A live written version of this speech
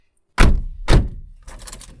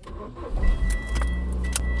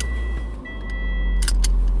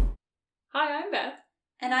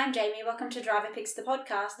And I'm Jamie. Welcome to Driver Picks the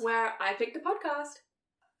podcast. Where I pick the podcast.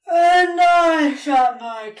 And I shut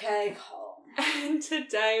my cake hole. And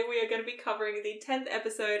today we are going to be covering the 10th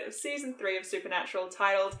episode of Season 3 of Supernatural,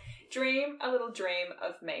 titled Dream a Little Dream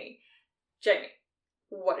of Me. Jamie,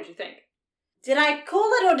 what did you think? Did I call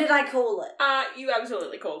it or did I call it? You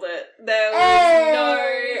absolutely called it. There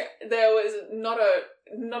was not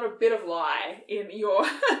a bit of lie in your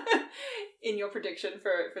in your prediction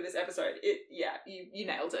for this episode. You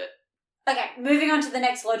nailed it. Okay, moving on to the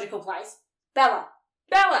next logical place. Bella.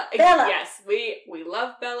 Yes, we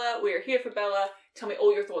love Bella. We're here for Bella. Tell me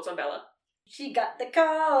all your thoughts on Bella. She got the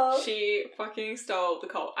cold. She fucking stole the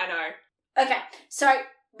colt. I know. Okay, so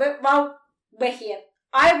while we're here,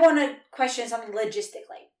 I want to question something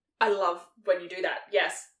logistically. I love when you do that.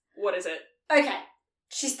 Yes. What is it? Okay,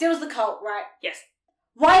 she steals the colt, right? Yes.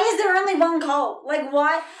 Why is there only one colt? Like,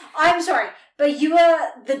 why? I'm sorry, but you were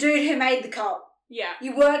the dude who made the colt. Yeah.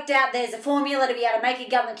 You worked out there's a formula to be able to make a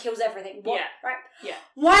gun that kills everything. What? Yeah. Right? Yeah.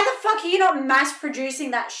 Why the fuck are you not mass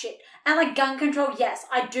producing that shit? And like gun control, yes,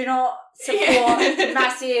 I do not support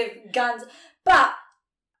massive guns. But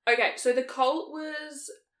okay, so the colt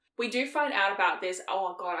was, we do find out about this,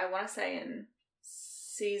 oh god, I want to say in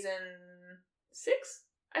season 6,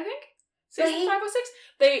 I think? Season 5 or 6?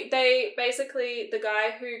 They basically, the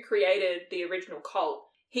guy who created the original colt,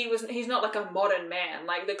 he's not like a modern man.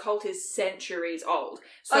 Like, the colt is centuries old.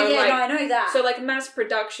 So, no, I know that. So, like, mass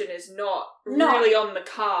production is not really on the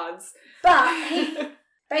cards. But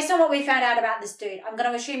based on what we found out about this dude, I'm going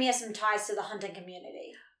to assume he has some ties to the hunting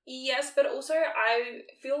community. Yes, but also I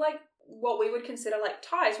feel like what we would consider like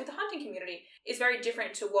ties with the hunting community is very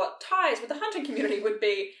different to what ties with the hunting community would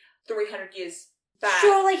be 300 years back.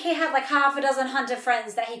 Surely he had like half a dozen hunter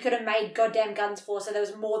friends that he could have made goddamn guns for, so there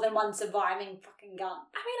was more than one surviving fucking gun.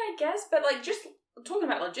 I mean, I guess, but like just talking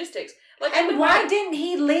about logistics. Like, and why didn't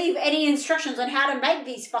he leave any instructions on how to make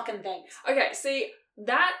these fucking things? Okay, see,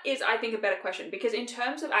 that is, I think, a better question, because in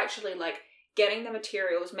terms of actually like getting the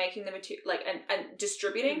materials, making the material, like, and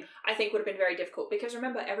distributing, I think would have been very difficult, because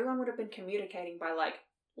remember, everyone would have been communicating by like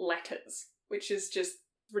letters, which is just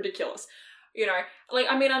ridiculous. You know, like,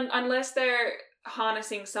 I mean, unless they're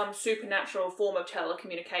harnessing some supernatural form of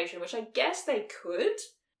telecommunication, which I guess they could.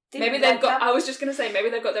 Maybe they've got, I was just going to say, maybe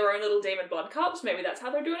they've got their own little demon blood cups. Maybe that's how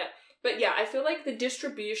they're doing it. But yeah, I feel like the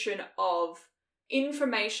distribution of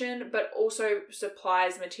information, but also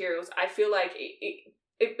supplies, materials, I feel like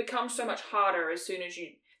it becomes so much harder as soon as you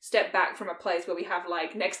step back from a place where we have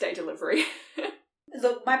like next day delivery.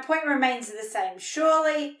 Look, my point remains the same.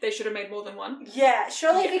 Surely they should have made more than one. Yeah,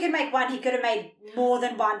 surely if he could make one, he could have made more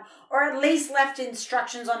than one, or at least left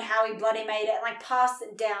instructions on how he bloody made it and like passed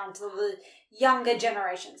it down to the younger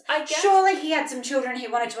generations. I guess. Surely he had some children he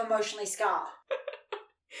wanted to emotionally scar.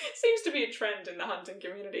 Seems to be a trend in the hunting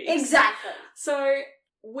community. Exactly. So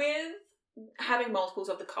with having multiples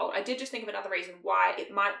of the colt, I did just think of another reason why it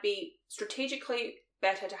might be strategically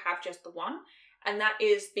better to have just the one, and that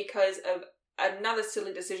is because of another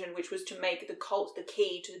silly decision, which was to make the colt the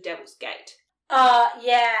key to the Devil's Gate.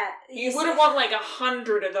 Yeah. You wouldn't want like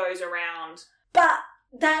 100 of those around. But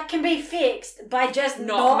that can be fixed by just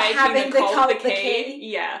not making having the colt the key.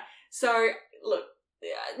 Yeah. So, look,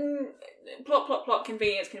 plot,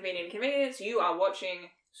 convenience. You are watching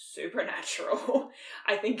Supernatural,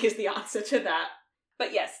 I think is the answer to that.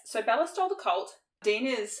 But yes, so Bella stole the colt. Dean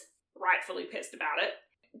is rightfully pissed about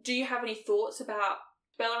it. Do you have any thoughts about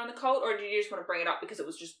Bella and the colt, or did you just want to bring it up because it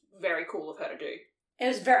was just very cool of her to do? It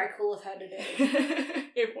was very cool of her to do.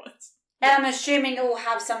 It was. And I'm assuming it will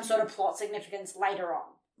have some sort of plot significance later on.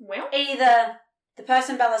 Well, either the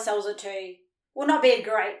person Bella sells it to will not be a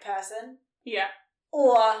great person. Yeah.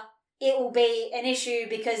 Or it will be an issue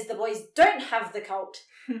because the boys don't have the colt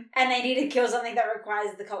and they need to kill something that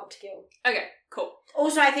requires the colt to kill. Okay, cool.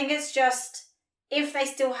 Also, I think it's just, if they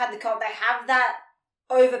still had the colt, they have that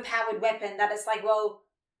overpowered weapon that it's like, well,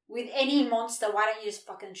 with any monster, why don't you just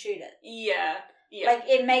fucking shoot it? Yeah. Like,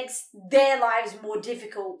 it makes their lives more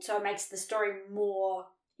difficult, so it makes the story more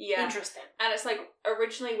interesting. And it's like,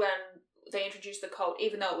 originally when they introduced the colt,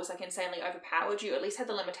 even though it was like insanely overpowered, you at least had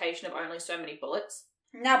the limitation of only so many bullets.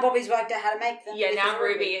 Now Bobby's worked out how to make them. Yeah, now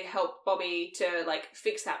Ruby helped Bobby to like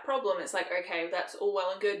fix that problem. It's like, okay, that's all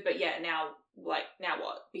well and good, but yeah, now what?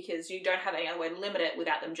 Because you don't have any other way to limit it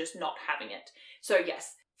without them just not having it. So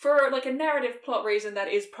yes, for like a narrative plot reason, that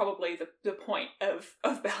is probably the point of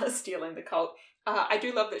Bella stealing the colt. I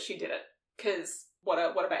do love that she did it, because what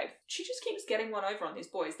a babe. She just keeps getting one over on these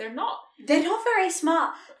boys. They're not very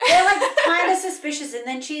smart. They're like kind of suspicious, and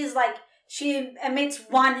then she admits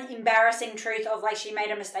one embarrassing truth of like she made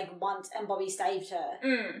a mistake once and Bobby saved her.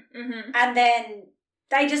 Mm-hmm. And then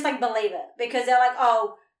they just like believe it because they're like,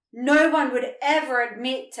 oh, no one would ever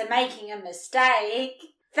admit to making a mistake.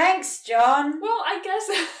 Thanks, John. Well, I guess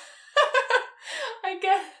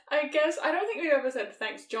I don't think we've ever said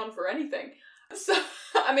thanks, John, for anything. So,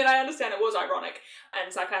 I mean, I understand it was ironic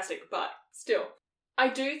and sarcastic, but still. I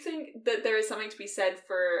do think that there is something to be said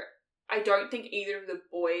for, I don't think either of the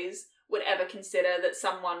boys would ever consider that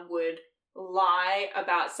someone would lie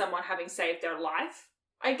about someone having saved their life.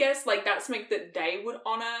 I guess, like, that's something that they would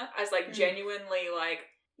honour as, like, genuinely, like,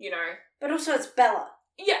 you know. But also it's Bella.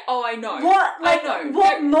 Yeah, oh, I know.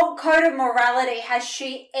 What code of morality has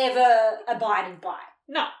she ever abided by?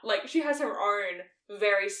 No, like, she has her own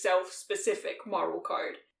very self-specific moral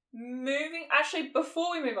code. Actually,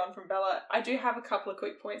 before we move on from Bella, I do have a couple of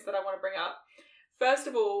quick points that I want to bring up. First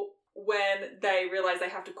of all, when they realise they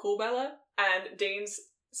have to call Bella, and Dean's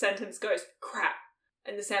sentence goes, crap.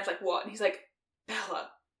 And the Sam's like, what? And he's like, Bella.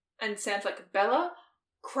 And Sam's like, Bella?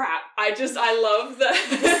 Crap. I love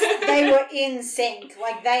that. They were in sync.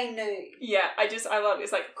 Like, they knew. Yeah, I love it.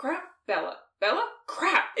 It's like, crap, Bella. Bella?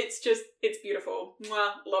 Crap. It's beautiful.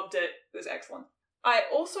 Mwah, loved it. It was excellent. I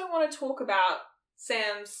also want to talk about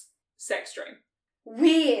Sam's sex dream.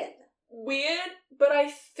 Weird, but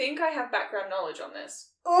I think I have background knowledge on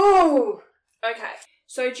this. Ooh. Okay.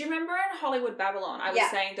 So do you remember in Hollywood Babylon, I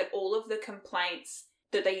was saying that all of the complaints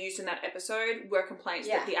that they used in that episode were complaints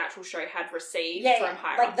that the actual show had received from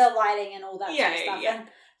higher like the lighting and all that sort of stuff. Yeah. And,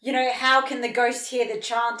 you know, how can the ghost hear the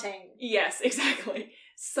chanting? Yes, exactly.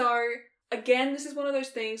 So, again, this is one of those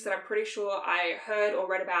things that I'm pretty sure I heard or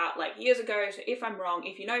read about, like, years ago. So if I'm wrong,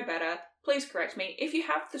 if you know better, please correct me. If you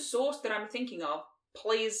have the source that I'm thinking of,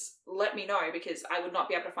 please let me know, because I would not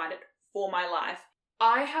be able to find it for my life.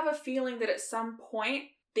 I have a feeling that at some point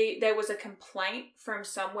there was a complaint from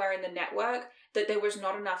somewhere in the network that there was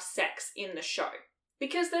not enough sex in the show.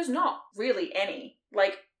 Because there's not really any.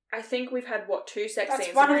 Like, I think we've had, 2 sex scenes?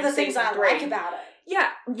 That's one of the things I like about it.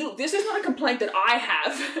 Yeah, this is not a complaint that I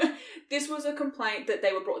have. This was a complaint that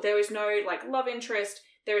they were brought. There is no, like, love interest.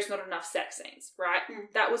 There is not enough sex scenes, right?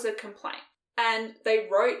 That was a complaint. And they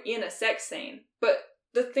wrote in a sex scene. But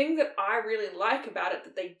the thing that I really like about it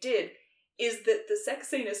that they did is that the sex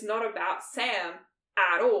scene is not about Sam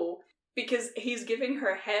at all, because he's giving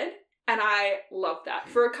her head, and I love that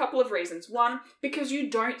for a couple of reasons. One, because you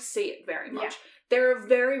don't see it very much. Yeah. There are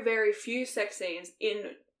very, very few sex scenes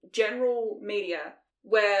in general media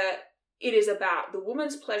where it is about the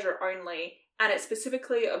woman's pleasure only, and it's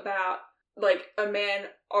specifically about, like, a man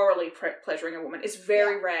orally pleasuring a woman. It's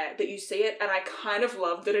very rare that you see it, and I kind of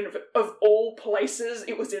love that of all places,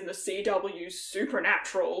 it was in the CW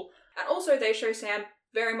Supernatural. And also they show Sam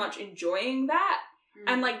very much enjoying that.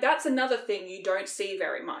 And, like, that's another thing you don't see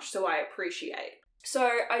very much, so I appreciate. So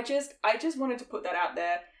I just wanted to put that out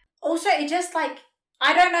there. Also, it just, like,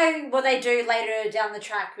 I don't know what they do later down the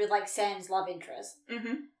track with, like, Sam's love interest.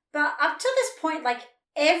 Mm-hmm. But up to this point, like,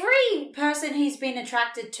 every person he's been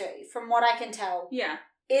attracted to, from what I can tell,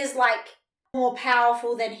 is, like, more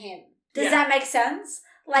powerful than him. Does that make sense?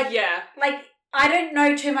 Like, like, I don't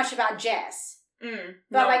know too much about Jess.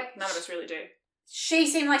 But, like, none of us really do. She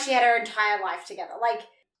seemed like she had her entire life together. Like,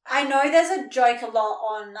 I know there's a joke a lot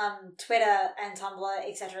on Twitter and Tumblr,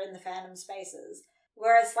 etc., in the fandom spaces,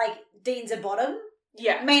 where it's like, Dean's a bottom.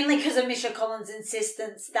 Yeah. Mainly because of Misha Collins'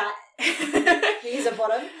 insistence that he's a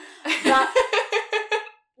bottom. But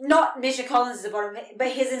not Misha Collins is a bottom,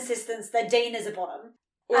 but his insistence that Dean is a bottom.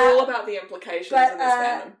 We're all about the implications in this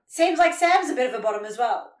fandom. Seems like Sam's a bit of a bottom as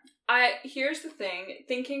well. Here's the thing,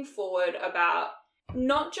 thinking forward about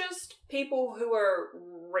not just people who are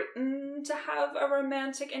written to have a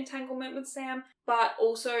romantic entanglement with Sam, but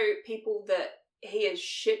also people that he is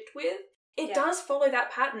shipped with. It does follow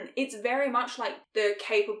that pattern. It's very much like the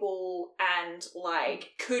capable and,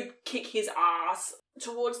 like, could kick his ass.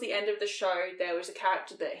 Towards the end of the show, there was a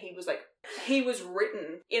character that he was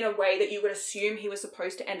written in a way that you would assume he was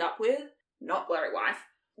supposed to end up with, not Blurry Wife,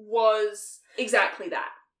 was exactly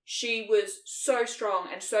that. She was so strong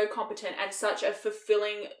and so competent and such a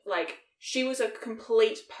fulfilling, like, she was a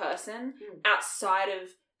complete person outside of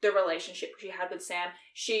the relationship she had with Sam.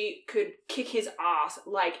 She could kick his ass.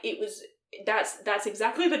 Like, it was, that's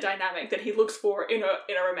exactly the dynamic that he looks for in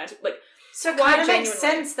a romantic, like, so it kind of makes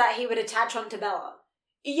sense that he would attach onto Bella.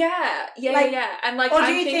 Yeah. And, like, or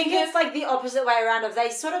do you think it's, like, the opposite way around of they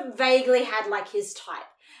sort of vaguely had, like, his type.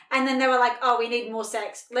 And then they were like, oh, we need more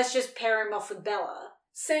sex. Let's just pair him off with Bella.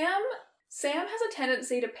 Sam has a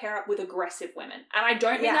tendency to pair up with aggressive women. And I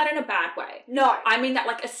don't mean that in a bad way. No. I mean that,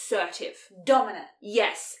 like, assertive. Dominant.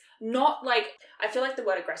 Yes. Not, like, I feel like the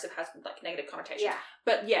word aggressive has, like, negative connotations. Yeah.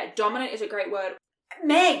 But, yeah, dominant is a great word.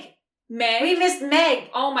 Meg Meg. We missed Meg.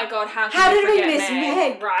 Oh my god, how did we miss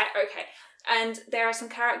Meg? Right, okay. And there are some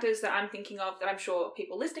characters that I'm thinking of that I'm sure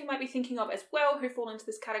people listening might be thinking of as well who fall into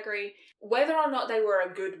this category. Whether or not they were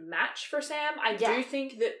a good match for Sam, I do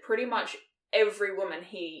think that pretty much every woman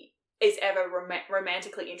he is ever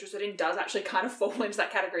romantically interested in does actually kind of fall into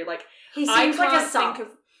that category. Like, he seems like a son.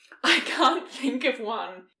 I can't think of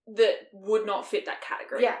one that would not fit that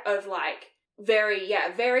category of like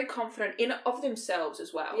very confident of themselves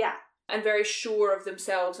as well. Yeah. And very sure of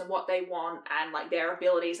themselves and what they want and like their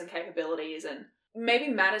abilities and capabilities, and maybe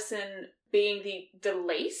Madison being the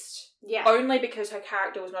least. Yeah. Only because her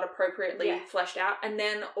character was not appropriately fleshed out. And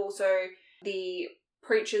then also the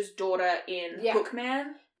preacher's daughter in Hookman.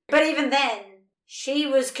 But even then, she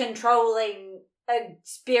was controlling a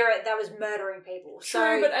spirit that was murdering people.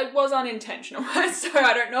 True, but it was unintentional. So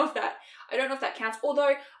I don't know if that counts.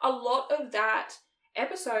 Although a lot of that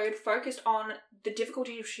episode focused on the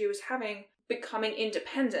difficulty she was having becoming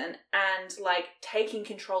independent and like taking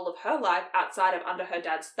control of her life outside of under her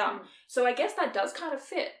dad's thumb. So I guess that does kind of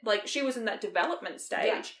fit. Like, she was in that development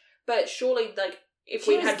stage, but surely like if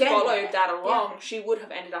we had followed that along, she would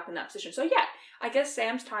have ended up in that position. So yeah, I guess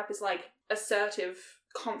Sam's type is like assertive,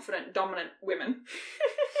 confident, dominant women.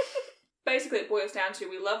 Basically it boils down to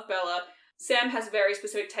we love Bella. Sam has very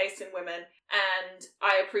specific tastes in women, and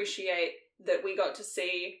I appreciate that we got to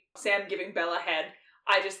see Sam giving Bella head.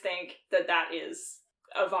 I just think that is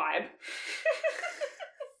a vibe.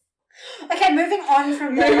 Okay, moving on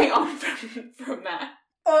from that.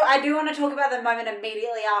 Oh, I do want to talk about the moment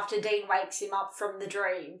immediately after Dean wakes him up from the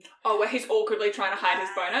dream. Oh, where he's awkwardly trying to hide his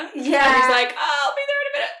boner? Yeah. And he's like, I'll be there in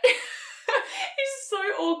a minute. He's so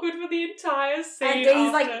awkward for the entire scene. And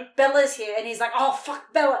Dean's like, Bella's here. And he's like, oh,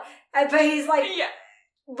 fuck Bella. But he's like,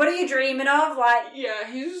 what are you dreaming of? Like, yeah,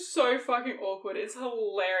 he's so fucking awkward. It's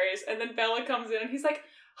hilarious. And then Bella comes in and he's like,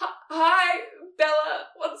 hi, Bella,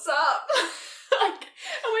 what's up? Like,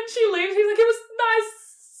 and when she leaves, he's like, it was nice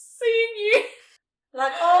seeing you.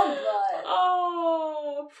 Like, oh, God.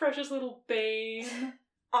 Oh, precious little bean.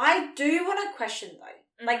 I do want to question,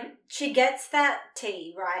 though. Like, she gets that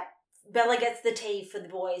tea, right? Bella gets the tea for the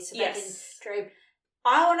boys so they can dream.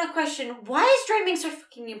 I want to question, why is dreaming so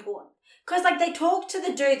fucking important? Because, like, they talk to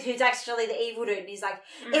the dude who's actually the evil dude, and he's like,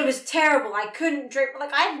 it was terrible, I couldn't dream.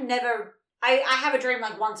 Like, I have a dream,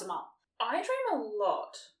 like, once a month. I dream a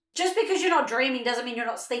lot. Just because you're not dreaming doesn't mean you're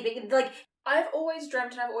not sleeping. Like, I've always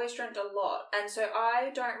dreamt, and I've always dreamt a lot, and so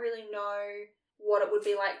I don't really know what it would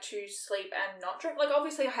be like to sleep and not dream. Like,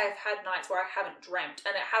 obviously, I have had nights where I haven't dreamt,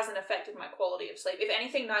 and it hasn't affected my quality of sleep. If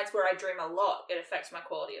anything, nights where I dream a lot, it affects my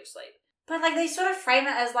quality of sleep. But, like, they sort of frame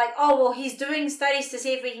it as, like, oh, well, he's doing studies to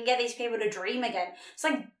see if we can get these people to dream again. It's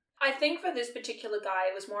like, I think for this particular guy,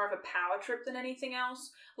 it was more of a power trip than anything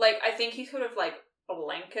else. Like, I think he sort of, like,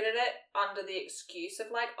 blanketed it under the excuse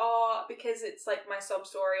of, like, oh, because it's, like, my sob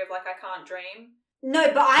story of, like, I can't dream.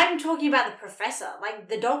 No, but I'm talking about the professor, like,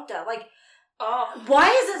 the doctor. Like, why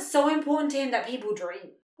is it so important to him that people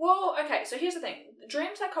dream? Well, okay, so here's the thing.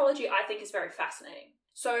 Dream psychology, I think, is very fascinating.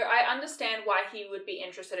 So I understand why he would be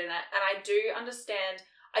interested in it, and I do understand,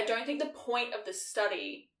 I don't think the point of the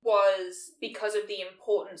study was because of the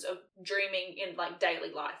importance of dreaming in, like,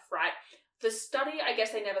 daily life, right? The study, I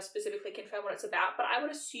guess they never specifically confirm what it's about, but I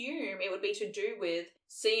would assume it would be to do with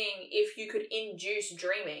seeing if you could induce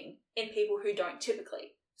dreaming in people who don't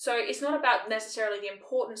typically. So it's not about necessarily the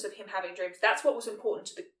importance of him having dreams. That's what was important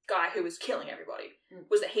to the guy who was killing everybody,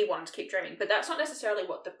 was that he wanted to keep dreaming. But that's not necessarily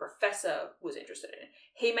what the professor was interested in.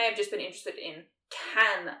 He may have just been interested in,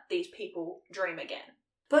 can these people dream again?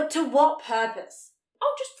 But to what purpose?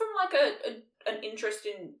 Oh, just from like an interest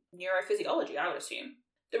in neurophysiology, I would assume.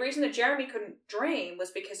 The reason that Jeremy couldn't dream was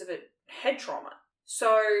because of a head trauma.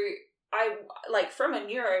 So I, like, from a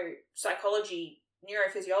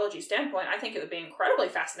neurophysiology standpoint, I think it would be incredibly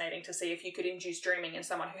fascinating to see if you could induce dreaming in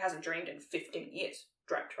someone who hasn't dreamed in 15 years.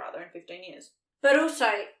 In 15 years. But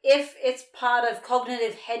also, if it's part of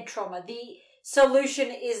cognitive head trauma, the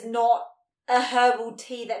solution is not a herbal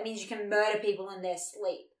tea that means you can murder people in their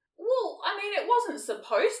sleep. Well, I mean, it wasn't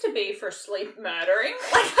supposed to be for sleep murdering.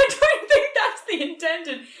 Like, I don't think that's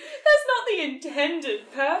not the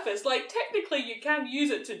intended purpose. Like, technically you can use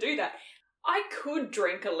it to do that. I could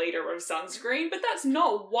drink a litre of sunscreen, but that's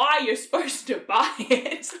not why you're supposed to buy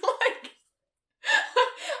it. Like,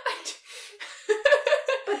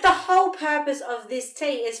 But the whole purpose of this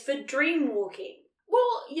tea is for dream walking.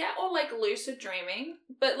 Well, yeah, or like lucid dreaming.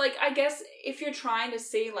 But, like, I guess if you're trying to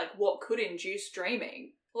see, like, what could induce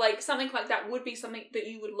dreaming, like, something like that would be something that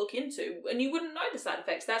you would look into, and you wouldn't know the side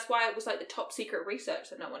effects. That's why it was, like, the top secret research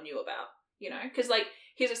that no one knew about. you know? Because, like,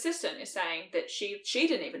 his assistant is saying that she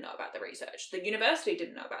didn't even know about the research. The university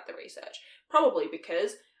didn't know about the research. Probably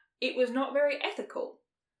because it was not very ethical.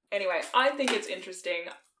 Anyway, I think it's interesting.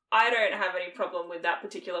 I don't have any problem with that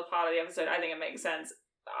particular part of the episode. I think it makes sense.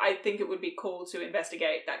 I think it would be cool to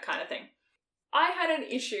investigate that kind of thing. I had an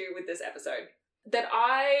issue with this episode that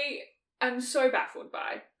I am so baffled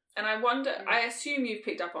by. And I wonder, I assume you've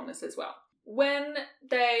picked up on this as well. When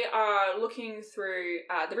they are looking through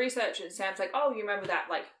the research and Sam's like, oh, you remember that,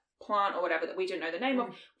 like, plant or whatever that we didn't know the name of?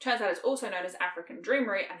 Turns out it's also known as African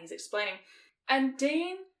Dreamery, and he's explaining. And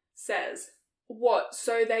Dean says, what,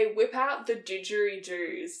 so they whip out the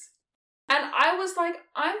didgeridoos? And I was like,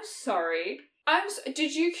 I'm sorry.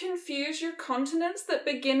 Did you confuse your continents that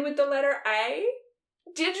begin with the letter A?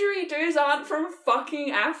 Didgeridoos aren't from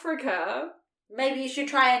fucking Africa. Maybe you should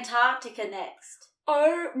try Antarctica next.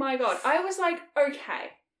 Oh my god. I was like,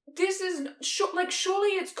 okay, this is, surely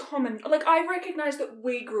it's common. Like, I recognise that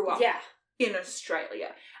we grew up in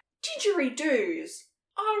Australia. Didgeridoos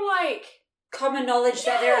are like... common knowledge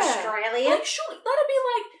that they're Australian? Like, surely, that'd be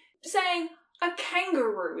like saying a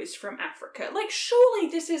kangaroo is from Africa. Like, surely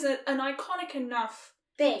this is an iconic enough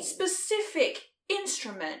thing, specific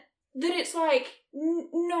instrument that it's, like,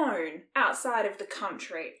 known outside of the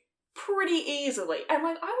country pretty easily. And,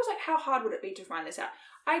 like, I was like, how hard would it be to find this out?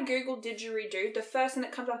 I googled didgeridoo. The first thing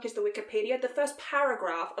that comes up is the Wikipedia. The first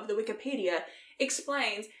paragraph of the Wikipedia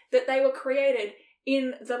explains that they were created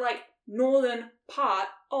in the, like, northern part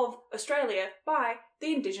of Australia by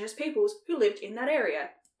the indigenous peoples who lived in that area.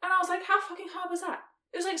 And I was like, how fucking hard was that?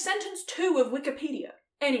 It was like sentence 2 of Wikipedia.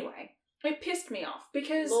 Anyway, it pissed me off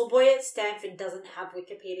because... Law boy at Stanford doesn't have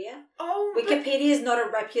Wikipedia. Oh, Wikipedia is not a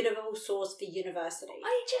reputable source for university.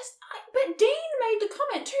 But Dean made the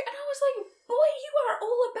comment too, and I was like, boy, you are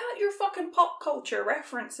all about your fucking pop culture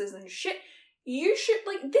references and shit. You should,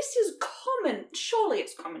 like, this is common. Surely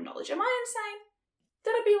it's common knowledge. Am I insane?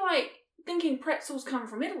 That'd be like thinking pretzels come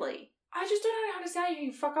from Italy. I just don't know how to say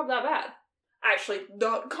you fuck up that bad. Actually,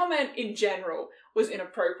 the comment in general was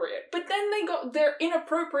inappropriate. But then they got their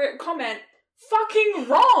inappropriate comment fucking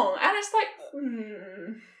wrong. And it's like,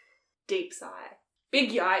 deep sigh.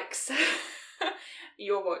 Big yikes.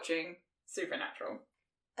 You're watching Supernatural.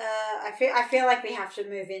 I feel like we have to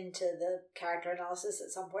move into the character analysis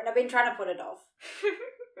at some point. I've been trying to put it off.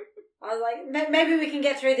 I was like, maybe we can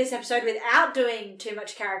get through this episode without doing too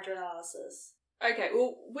much character analysis. Okay,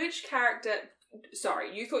 well, which character...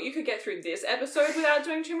 Sorry, you thought you could get through this episode without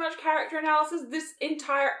doing too much character analysis? This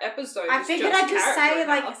entire episode I figured I'd just say,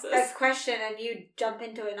 analysis. like, a question and you'd jump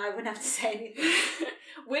into it and I wouldn't have to say anything.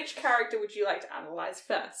 Which character would you like to analyse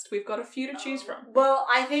first? We've got a few to choose from. Well,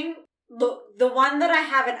 I think, look, the one that I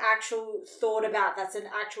have an actual thought about, that's an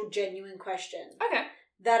actual genuine question. Okay.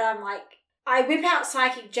 That I'm like... I whip out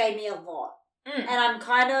Psychic Jamie a lot. And I'm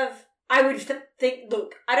kind of... I would think...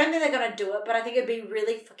 Look, I don't think they're going to do it, but I think it'd be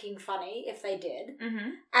really fucking funny if they did. Mm-hmm.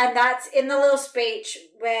 And that's in the little speech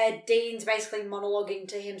where Dean's basically monologuing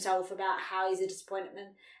to himself about how he's a disappointment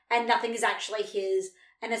and nothing is actually his.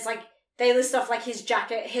 And it's like, they list off, like, his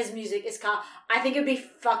jacket, his music, his car. I think it'd be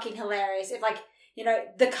fucking hilarious if, like, you know,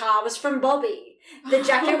 the car was from Bobby. The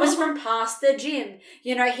jacket was from Pastor Jim.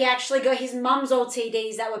 You know, he actually got his mum's old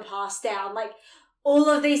CDs that were passed down. Like, all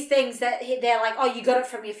of these things that they're like, oh, you got it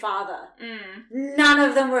from your father. None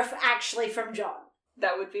of them were actually from John.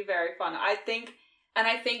 That would be very fun. I think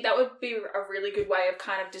that would be a really good way of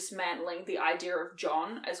kind of dismantling the idea of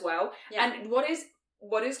John as well. Yeah. And what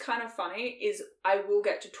is kind of funny is I will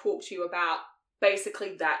get to talk to you about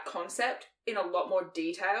basically that concept in a lot more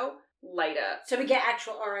detail later. So we get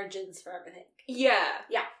actual origins for everything.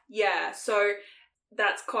 Yeah. So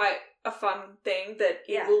that's quite a fun thing that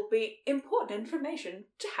it will be important information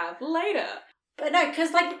to have later. But no,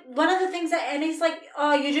 because, like, one of the things that Annie's like,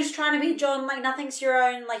 oh, you're just trying to be John, like, nothing's your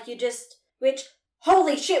own, like, you just... Which,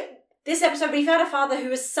 holy shit, this episode we found a father who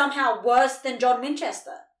was somehow worse than John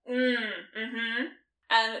Winchester. Mm-hmm.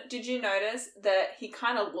 And did you notice that he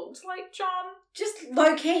kind of looked like John? Just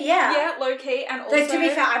low-key, yeah. Yeah, low-key, and also... Though, to be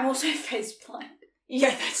fair, I'm also face-blind. Yeah,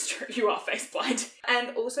 that's true. You are face-blind.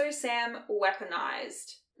 And also Sam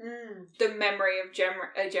weaponized the memory of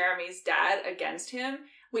Jeremy's dad against him,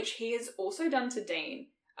 which he has also done to Dean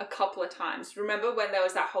a couple of times. Remember when there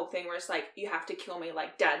was that whole thing where it's like, you have to kill me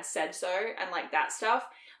like Dad said so, and like that stuff?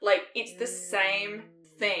 Like, it's the same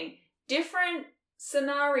thing. Different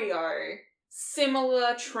scenario,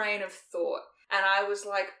 similar train of thought. And I was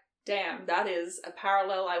like, damn, that is a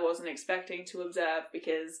parallel I wasn't expecting to observe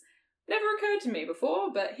because it never occurred to me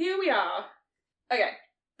before, but here we are. Okay,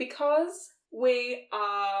 because we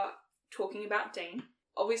are talking about Dean,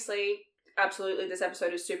 obviously absolutely this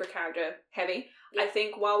episode is super character heavy. Yeah. I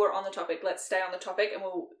think while we're on the topic, let's stay on the topic and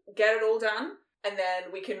we'll get it all done. And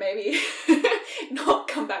then we can maybe not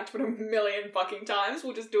come back to it a million fucking times.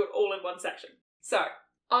 We'll just do it all in one section. So,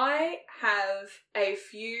 I have a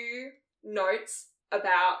few notes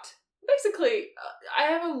about... Basically, I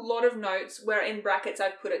have a lot of notes where in brackets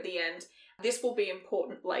I've put at the end, this will be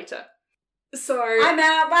important later. So... I'm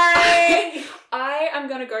out, bye! I am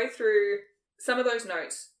going to go through some of those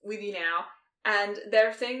notes with you now. And there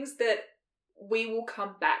are things that we will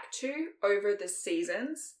come back to over the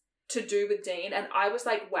seasons to do with Dean, and I was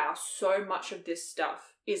like, wow, so much of this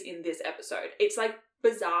stuff is in this episode. It's like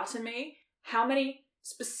bizarre to me how many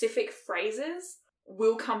specific phrases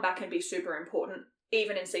will come back and be super important,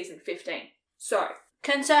 even in season 15. So.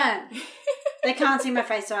 Concern. They can't see my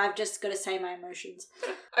face, so I've just got to say my emotions.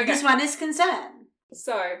 Okay. This one is concern.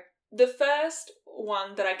 So, the first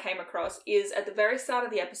one that I came across is at the very start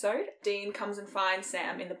of the episode. Dean comes and finds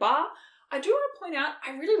Sam in the bar. I do want to point out,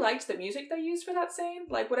 I really liked the music they used for that scene.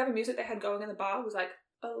 Like, whatever music they had going in the bar was like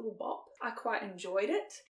a little bop. I quite enjoyed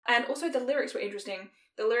it. And also the lyrics were interesting.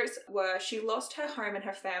 The lyrics were, she lost her home and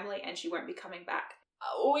her family and she won't be coming back.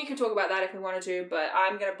 We can talk about that if we wanted to, but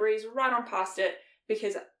I'm going to breeze right on past it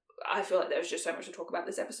because I feel like there was just so much to talk about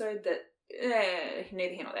this episode that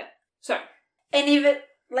neither here nor there. So. Any of it,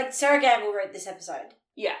 like Sarah Gamble wrote this episode.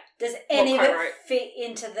 Yeah. Does any of it fit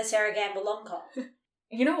into the Sarah Gamble long-con?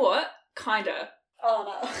 You know what? Kinda.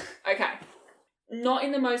 Oh, no. Okay. Not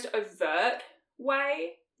in the most overt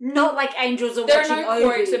way. Not like angels are there watching over you. There are no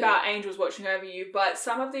quotes about angels watching over you, but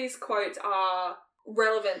some of these quotes are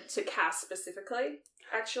relevant to Cass specifically,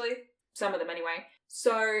 actually. Some of them anyway.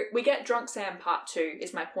 So, we get Drunk Sam Part 2,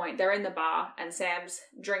 is my point. They're in the bar, and Sam's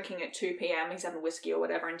drinking at 2 p.m, he's having whiskey or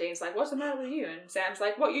whatever, and Dean's like, what's the matter with you? And Sam's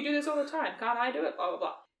like, what, you do this all the time, can't I do it? Blah, blah,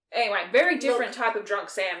 blah. Anyway, very different type of Drunk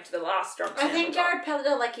Sam to the last Drunk Sam. I think Jared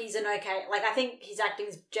Pelletier, like, he's an okay... Like, I think his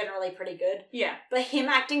acting's generally pretty good. Yeah. But him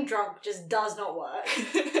acting drunk just does not work.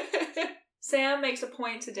 Sam makes a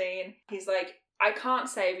point to Dean. He's like, I can't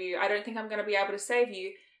save you. I don't think I'm going to be able to save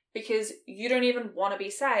you because you don't even want to be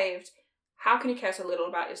saved. How can you care so little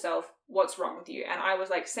about yourself? What's wrong with you? And I was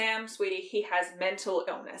like, Sam, sweetie, he has mental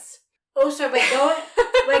illness. Also,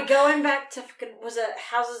 we're going back to fucking, was it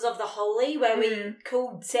Houses of the Holy, where we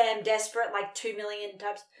called Sam desperate like 2 million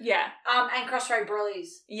times. Yeah. And Crossroad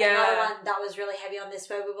Bros. Yeah. Another one that was really heavy on this,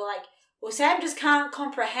 where we were like, well, Sam just can't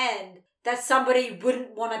comprehend that somebody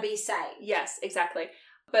wouldn't want to be saved. Yes, exactly.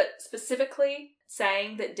 But specifically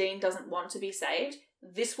saying that Dean doesn't want to be saved,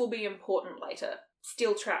 this will be important later.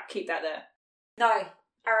 Steel trap, keep that there. No.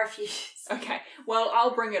 I refuse. Okay, well,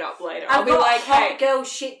 I'll bring it up later. I'll be like, hot girl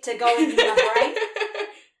shit to go in my brain.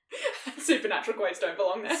 Supernatural quotes don't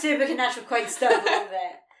belong there. Supernatural quotes don't belong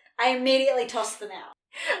there. I immediately tossed them out.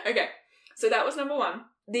 Okay, so that was number one.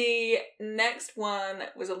 The next one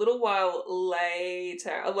was a little while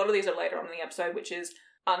later. A lot of these are later on in the episode, which is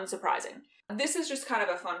unsurprising. This is just kind of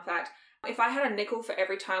a fun fact. If I had a nickel for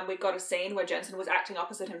every time we got a scene where Jensen was acting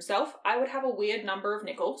opposite himself, I would have a weird number of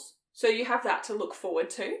nickels. So you have that to look forward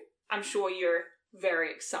to. I'm sure you're very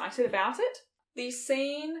excited about it. The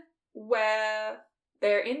scene where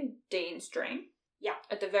they're in Dean's dream. Yeah.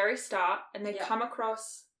 At the very start, and they come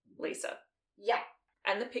across Lisa. Yeah.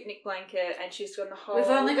 And the picnic blanket, and she's got the whole... We've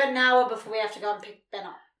only got an hour before we have to go and pick Ben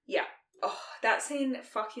up. Yeah. Oh, that scene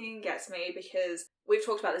fucking gets me because we've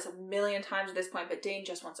talked about this a million times at this point, but Dean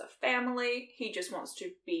just wants a family. He just wants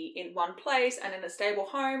to be in one place and in a stable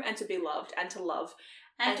home and to be loved and to love.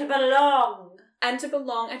 And to belong. And to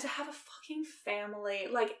belong and to have a fucking family.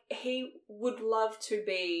 Like, he would love to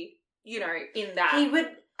be, you know, in that. He would,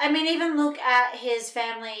 I mean, even look at his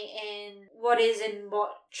family in What Is and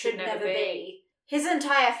What Should Never Be. His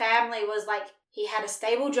entire family was like, he had a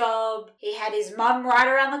stable job, he had his mum right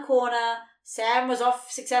around the corner, Sam was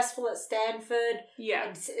off successful at Stanford. Yeah.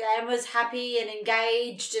 And Sam was happy and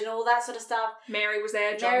engaged and all that sort of stuff. Mary was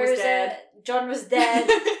there, John was dead. John was dead.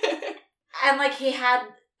 And, like, he had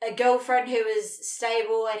a girlfriend who was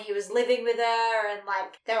stable and he was living with her and,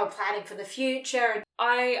 like, they were planning for the future. And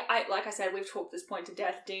I like I said, we've talked this point to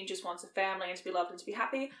death. Dean just wants a family and to be loved and to be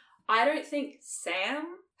happy. I don't think Sam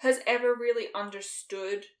has ever really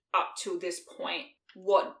understood up to this point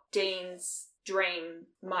what Dean's dream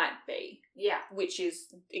might be. Yeah. Which is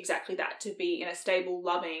exactly that, to be in a stable,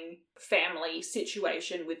 loving family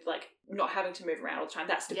situation with, like, not having to move around all the time.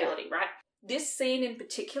 That stability, right? This scene in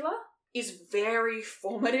particular is very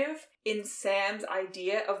formative in Sam's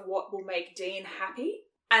idea of what will make Dean happy,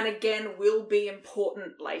 and again will be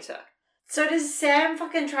important later. So does Sam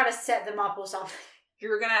fucking try to set them up or something?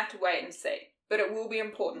 You're gonna have to wait and see, but it will be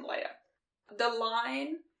important later. The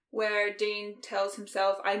line where Dean tells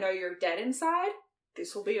himself, I know you're dead inside.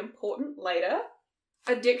 This will be important later.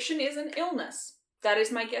 Addiction is an illness. That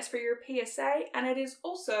is my guess for your PSA, and it is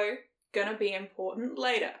also gonna be important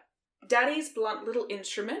later. Daddy's blunt little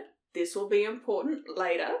instrument. This will be important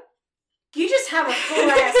later. You just have a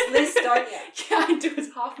full-ass list, don't you? Yeah, I do.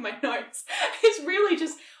 It's half my notes. It's really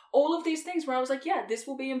just all of these things where I was like, yeah, this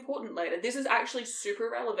will be important later. This is actually super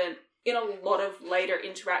relevant in a lot of later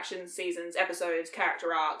interactions, seasons, episodes,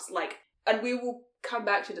 character arcs, and we will come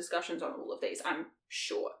back to discussions on all of these, I'm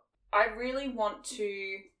sure. I really want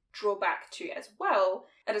to draw back to, as well,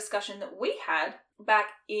 a discussion that we had back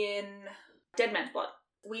in Dead Man's Blood.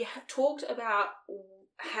 We talked about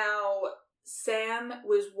how Sam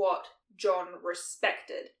was what John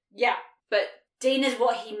respected. Yeah. But Dean is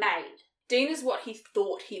what he made. Dean is what he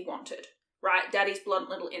thought he wanted, right? Daddy's blunt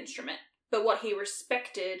little instrument. But what he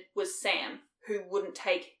respected was Sam, who wouldn't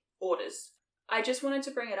take orders. I just wanted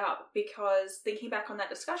to bring it up because thinking back on that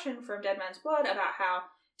discussion from Dead Man's Blood about how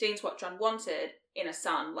Dean's what John wanted in a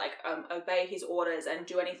son, obey his orders and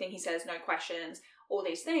do anything he says, no questions, all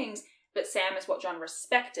these things. But Sam is what John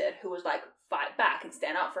respected, who was fight back and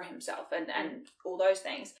stand up for himself and all those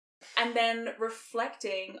things. And then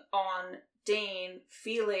reflecting on Dean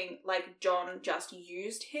feeling like John just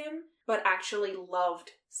used him, but actually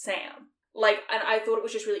loved Sam. And I thought it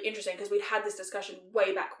was just really interesting because we'd had this discussion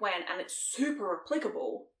way back when, and it's super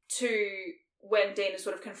applicable to when Dean is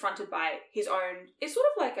sort of confronted by his own, it's sort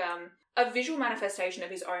of like a visual manifestation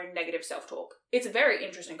of his own negative self-talk. It's a very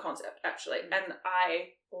interesting concept, actually, and I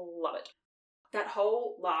love it. That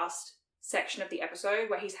whole last section of the episode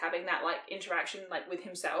where he's having that, interaction, with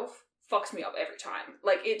himself fucks me up every time.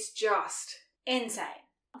 It's just insane.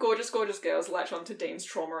 Gorgeous, gorgeous girls latch onto Dean's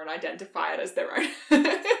trauma and identify it as their own.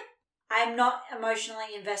 I'm not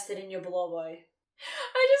emotionally invested in your Blorbo.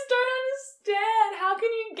 I just don't understand. How can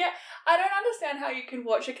you I don't understand how you can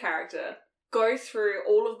watch a character go through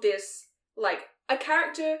all of this, a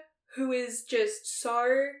character who is just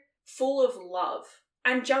so full of love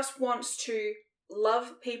and just wants to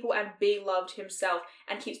love people and be loved himself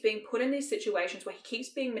and keeps being put in these situations where he keeps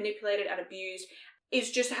being manipulated and abused,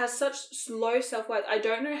 has such low self-worth. I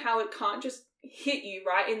don't know how it can't just hit you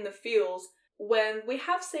right in the feels when we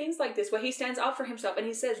have scenes like this where he stands up for himself and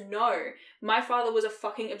he says, no, my father was a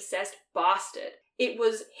fucking obsessed bastard. It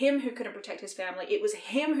was him who couldn't protect his family. It was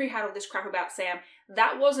him who had all this crap about Sam.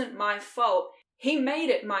 That wasn't my fault. He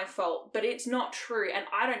made it my fault, but it's not true, and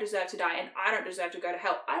I don't deserve to die, and I don't deserve to go to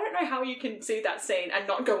hell. I don't know how you can see that scene and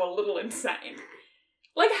not go a little insane.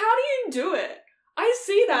 How do you do it? I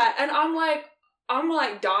see that, and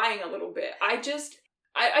I'm dying a little bit.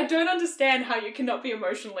 I don't understand how you cannot be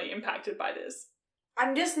emotionally impacted by this.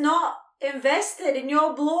 I'm just not invested in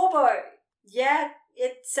your Blorbo. Yeah,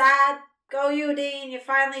 it's sad. Go you, Dean. You're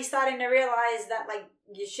finally starting to realise that,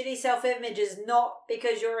 your shitty self-image is not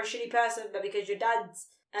because you're a shitty person, but because your dad's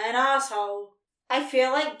an asshole. I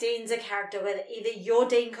feel like Dean's a character where either you're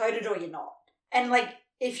Dean-coded or you're not. And,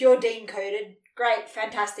 if you're Dean-coded, great,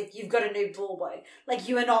 fantastic, you've got a new Blorbo.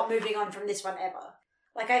 You are not moving on from this one ever.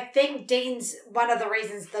 I think Dean's one of the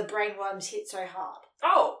reasons the brainworms hit so hard.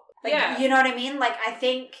 Oh, yeah. You know what I mean? I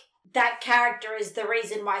think that character is the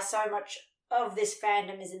reason why so much of this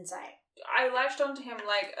fandom is insane. I latched onto him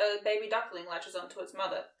like a baby duckling latches onto its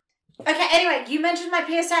mother. Okay, anyway, you mentioned my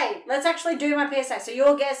PSA. Let's actually do my PSA. So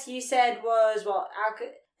your guess, you said, was what?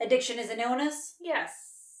 Addiction is an illness?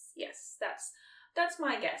 Yes, that's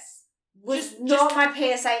my guess. Was not my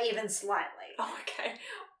PSA even slightly. Oh, okay.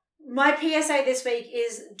 My PSA this week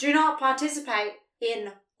is do not participate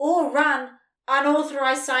in or run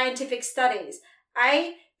unauthorized scientific studies.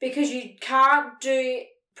 Because you can't do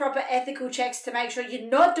proper ethical checks to make sure you're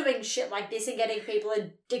not doing shit like this and getting people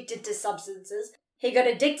addicted to substances. He got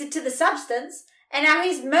addicted to the substance, and now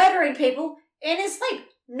he's murdering people in his sleep.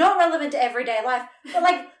 Not relevant to everyday life,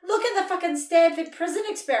 but look at the fucking Stanford prison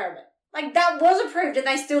experiment. That was approved and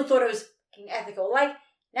they still thought it was fucking ethical.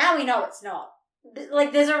 Now we know it's not.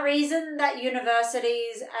 There's a reason that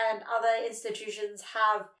universities and other institutions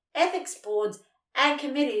have ethics boards and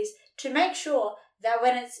committees to make sure that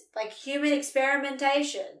when it's human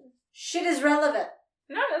experimentation, shit is relevant.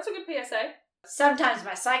 No, that's a good PSA. Sometimes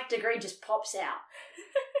my psych degree just pops out.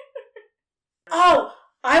 Oh,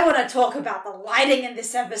 I want to talk about the lighting in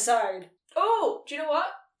this episode. Oh, do you know what?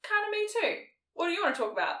 Kind of me too. What do you want to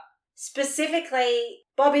talk about? Specifically,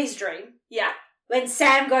 Bobby's dream. Yeah. When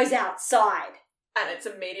Sam goes outside. And it's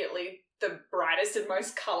immediately the brightest and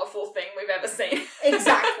most colourful thing we've ever seen.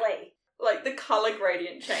 Exactly. like, the colour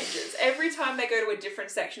gradient changes. Every time they go to a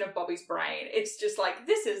different section of Bobby's brain, it's just like,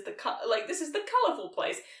 this is the colourful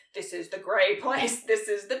place, this is the grey place, this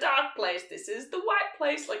is the dark place, this is the white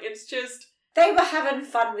place. Like, it's just... They were having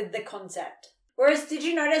fun with the concept. Whereas, did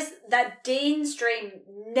you notice that Dean's dream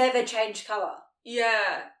never changed colour?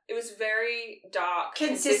 Yeah, it was very dark.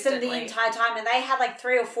 Consistent the entire time, and they had like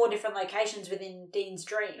 3 or 4 different locations within Dean's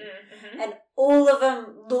dream. Mm-hmm. And all of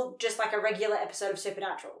them looked just like a regular episode of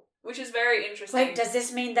Supernatural. Which is very interesting. Like, does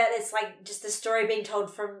this mean that it's like just the story being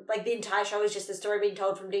told from, like, the entire show is just the story being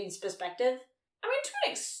told from Dean's perspective? I mean, to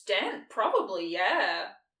an extent, probably, yeah.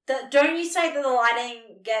 Don't you say that the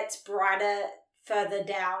lighting gets brighter further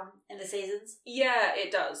down in the seasons? Yeah,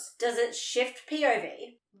 it does. Does it shift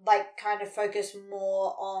POV? Like, kind of focus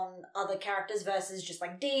more on other characters versus just,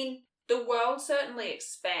 like, Dean? The world certainly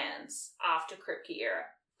expands after Kripke era.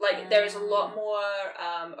 Like, there is a lot more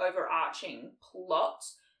overarching plot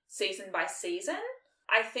season by season.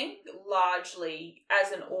 I think largely,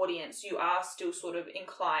 as an audience, you are still sort of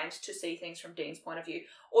inclined to see things from Dean's point of view.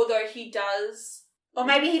 Although he does... Or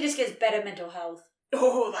maybe he just gets better mental health.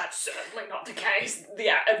 Oh, that's certainly not the case.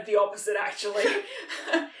 The opposite, actually.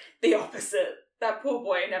 The opposite. That poor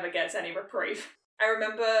boy never gets any reprieve. I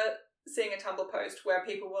remember seeing a Tumblr post where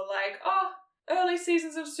people were like, oh, early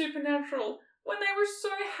seasons of Supernatural, when they were so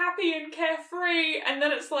happy and carefree. And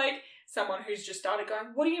then it's like, someone who's just started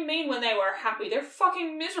going, what do you mean when they were happy? They're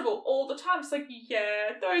fucking miserable all the time. It's like,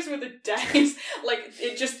 yeah, those were the days. Like,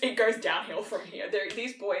 it goes downhill from here.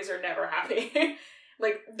 These boys are never happy.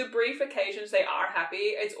 Like, the brief occasions they are happy,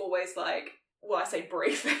 it's always like, well, I say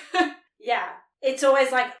brief. Yeah. It's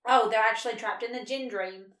always like, oh, they're actually trapped in the Jinn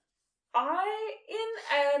dream. In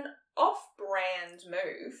an off-brand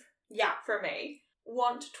move, yeah, for me,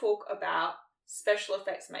 want to talk about special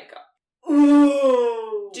effects makeup.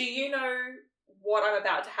 Ooh. Do you know what I'm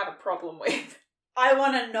about to have a problem with? I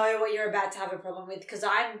want to know what you're about to have a problem with, because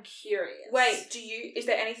I'm curious. Wait, is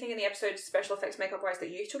there anything in the episode special effects makeup-wise that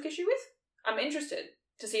you took issue with? I'm interested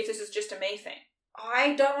to see if this is just a me thing.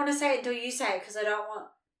 I don't want to say it until you say it, because I don't want...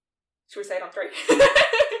 Should we say it on 3?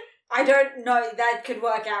 I don't know. That could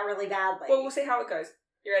work out really badly. Well, we'll see how it goes.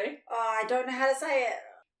 You ready? Oh, I don't know how to say it.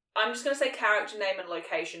 I'm just going to say character name and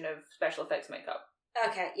location of special effects makeup.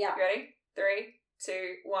 Okay, yeah. You ready? 3,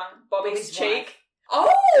 2, 1. Bobby's cheek. Wife.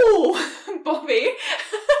 Oh! Bobby.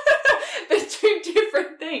 They're 2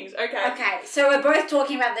 different things. Okay. Okay, so we're both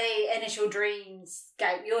talking about the initial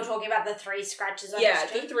dreamscape. You're talking about the 3 scratches on his cheek?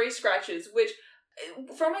 Yeah, the 3 scratches, which...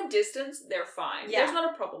 From a distance, they're fine. Yeah. There's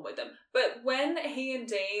not a problem with them. But when he and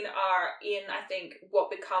Dean are in, I think,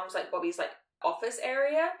 what becomes like Bobby's like office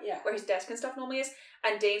area, where his desk and stuff normally is,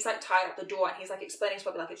 and Dean's like tied up the door and he's like explaining to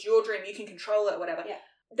Bobby like, it's your dream, you can control it, whatever. Yeah.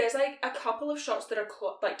 There's like a couple of shots that are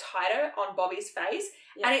like tighter on Bobby's face,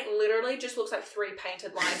 and it literally just looks like 3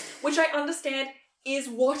 painted lines, which I understand is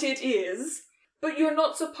what it is. But you're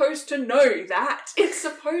not supposed to know that. It's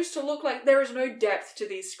supposed to look like there is no depth to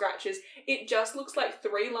these scratches. It just looks like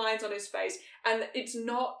 3 lines on his face, and it's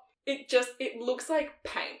not, it looks like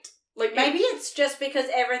paint. Like maybe it's just because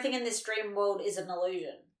everything in this dream world is an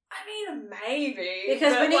illusion. I mean, maybe.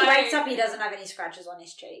 Because when he wakes up, he doesn't have any scratches on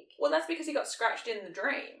his cheek. Well, that's because he got scratched in the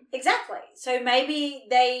dream. Exactly. So maybe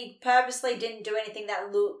they purposely didn't do anything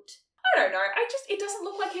that looked... I don't know. It doesn't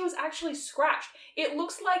look like he was actually scratched. It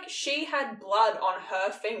looks like she had blood on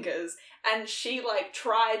her fingers and she like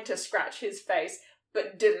tried to scratch his face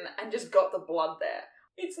but didn't and just got the blood there.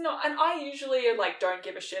 It's not, and I usually like don't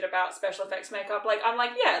give a shit about special effects makeup. Like I'm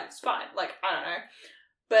like, yeah, it's fine. Like, I don't know.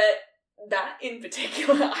 But that in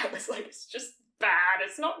particular, I was like, it's just bad.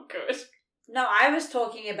 It's not good. No, I was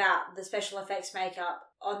talking about the special effects makeup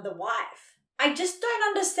on the wife. I just don't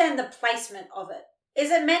understand the placement of it. Is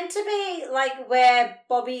it meant to be, like, where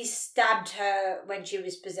Bobby stabbed her when she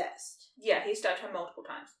was possessed? Yeah, he stabbed her multiple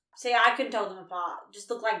times. See, I couldn't tell them apart. Just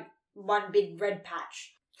looked like one big red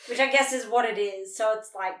patch. Which I guess is what it is, so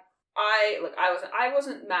it's like... I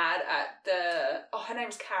wasn't mad at the... Oh, her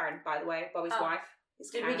name's Karen, by the way, Bobby's wife.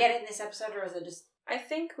 Did we get it in this episode, or is it just... I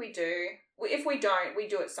think we do. If we don't, we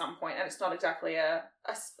do at some point, and it's not exactly a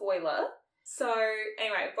spoiler. So,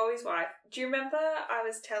 anyway, Bobby's wife. Do you remember I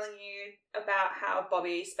was telling you about how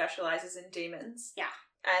Bobby specialises in demons? Yeah.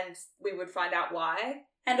 And we would find out why?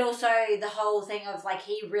 And also the whole thing of, like,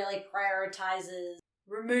 he really prioritises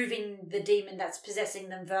removing the demon that's possessing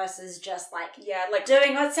them versus just, like,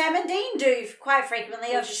 doing what Sam and Dean do quite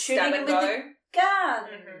frequently of just shooting him with the gun.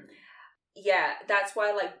 Mm-hmm. Yeah, that's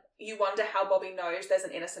why, like, you wonder how Bobby knows there's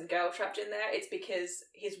an innocent girl trapped in there. It's because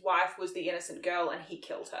his wife was the innocent girl and he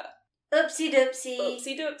killed her. Oopsie doopsie.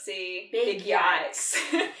 Oopsie doopsie. Big yikes.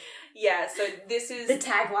 Yeah, so this is... the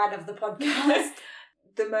tagline of the podcast.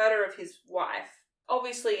 The murder of his wife,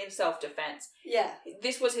 obviously in self-defense. Yeah.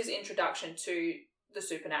 This was his introduction to the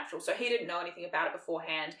supernatural, so he didn't know anything about it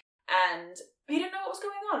beforehand, and he didn't know what was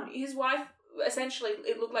going on. His wife, essentially,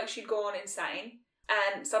 it looked like she'd gone insane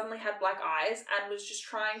and suddenly had black eyes and was just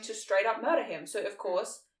trying to straight up murder him. So, of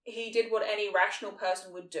course, he did what any rational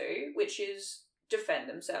person would do, which is defend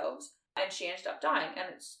themselves, and she ended up dying, and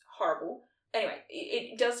it's horrible. Anyway,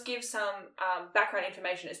 it does give some background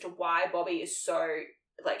information as to why Bobby is so,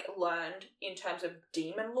 learned in terms of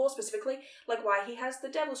demon lore specifically, like why he has the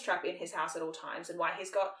devil's trap in his house at all times, and why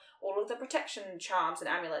he's got all of the protection charms and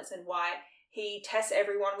amulets, and why he tests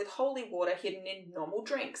everyone with holy water hidden in normal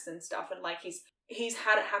drinks and stuff, and he's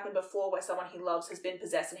had it happen before where someone he loves has been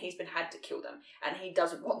possessed and he's been had to kill them, and he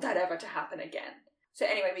doesn't want that ever to happen again. So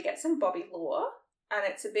anyway, we get some Bobby lore, and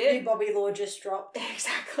it's a bit... New Bobby lore just dropped.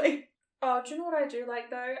 Exactly. Oh, do you know what I do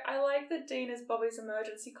like, though? I like that Dean is Bobby's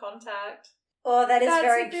emergency contact. Oh, that's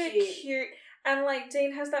very cute. That's a bit cute. And,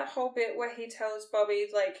 Dean has that whole bit where he tells Bobby,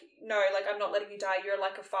 no, I'm not letting you die. You're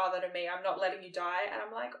like a father to me. I'm not letting you die. And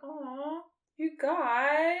I'm like, aw, you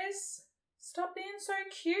guys, stop being so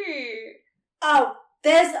cute. Oh,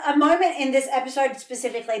 there's a moment in this episode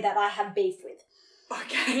specifically that I have beef with.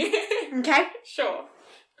 Okay. Okay? Sure.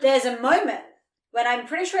 There's a moment when I'm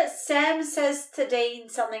pretty sure Sam says to Dean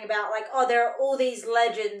something about, there are all these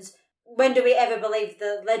legends. When do we ever believe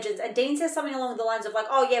the legends? And Dean says something along the lines of,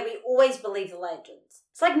 oh, yeah, we always believe the legends.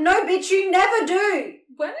 It's like, no, bitch, you never do.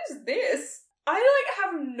 When is this? I,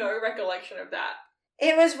 have no recollection of that.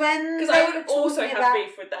 It was when... Because I would also have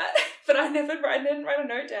beef with that. But I didn't write a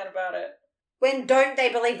note down about it. When don't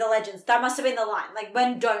they believe the legends? That must have been the line.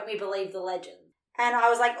 When don't we believe the legends? And I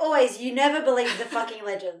was like, always, you never believe the fucking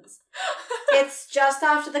legends. It's just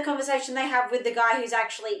after the conversation they have with the guy who's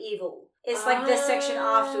actually evil. It's the section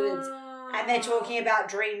afterwards. And they're talking about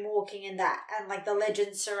dream walking and that. And the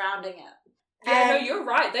legends surrounding it. Yeah, no, you're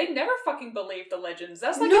right. They never fucking believe the legends.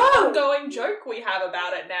 That's an ongoing joke we have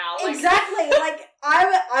about it now. Exactly.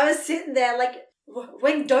 I was sitting there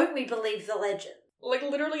when don't we believe the legends?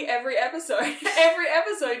 Literally every episode. Every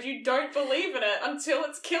episode you don't believe in it until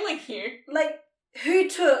it's killing you. Who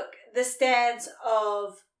took the stance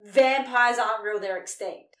of vampires aren't real, they're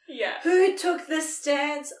extinct? Yeah. Who took the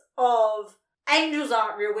stance of angels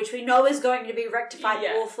aren't real, which we know is going to be rectified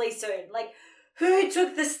awfully soon? Who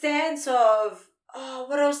took the stance of,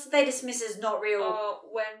 what else did they dismiss as not real?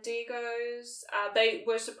 Wendigos. They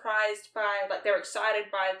were surprised by, they're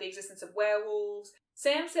excited by the existence of werewolves.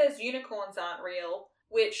 Sam says unicorns aren't real,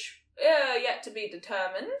 which, yet to be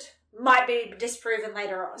determined. Might be disproven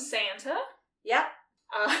later on. Santa. Yep.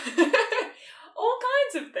 All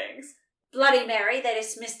kinds of things. Bloody Mary, they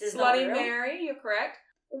dismissed as not real. Bloody Mary, you're correct.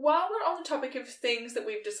 While we're on the topic of things that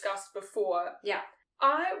we've discussed before,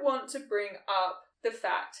 I want to bring up the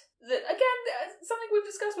fact that, again, something we've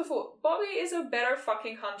discussed before, Bobby is a better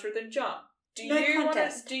fucking hunter than John. Do you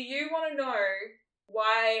want to know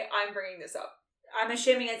why I'm bringing this up? I'm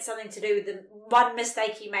assuming it's something to do with the one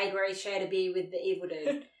mistake he made where he shared a beer with the evil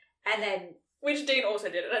dude. And then... Which Dean also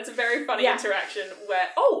did, and it's a very funny interaction where,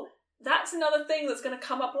 that's another thing that's going to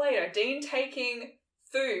come up later. Dean taking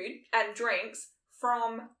food and drinks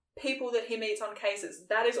from people that he meets on cases.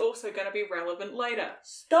 That is also going to be relevant later.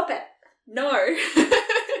 Stop it. No.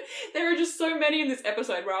 There are just so many in this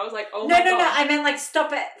episode where I was like, oh my God. No, I meant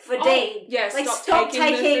stop it for Dean. Yeah, stop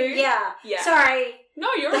taking the food. Yeah. Sorry. No,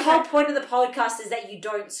 you're The whole point of the podcast is that you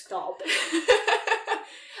don't stop.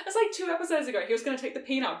 It's 2 episodes ago. He was going to take the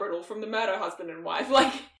peanut brittle from the murder husband and wife.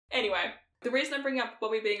 Anyway. The reason I'm bringing up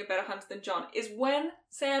Bobby being a better hunter than John is when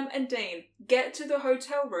Sam and Dean get to the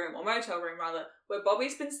hotel room, or motel room rather, where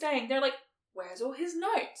Bobby's been staying, they're like, where's all his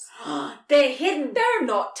notes? They're hidden. They're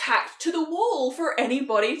not tacked to the wall for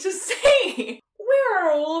anybody to see. Where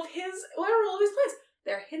are all of his plans?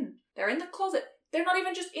 They're hidden. They're in the closet. They're not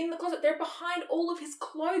even just in the closet. They're behind all of his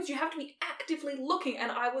clothes. You have to be actively looking.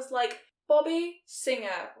 And I was like, Bobby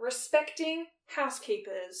Singer, respecting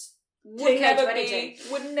housekeepers, would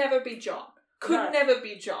never be John. Could never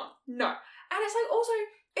be John. No. And it's also,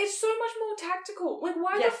 it's so much more tactical.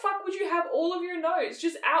 Why the fuck would you have all of your notes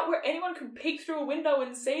just out where anyone can peek through a window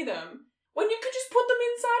and see them when you could just put them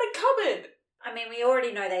inside a cupboard? I mean, we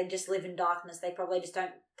already know they just live in darkness. They probably just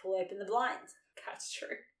don't pull open the blinds. That's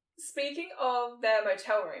true. Speaking of their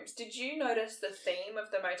motel rooms, did you notice the theme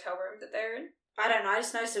of the motel room that they're in? I don't know, I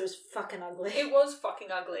just noticed it was fucking ugly. It was fucking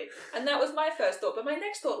ugly. And that was my first thought, but my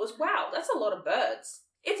next thought was, wow, that's a lot of birds.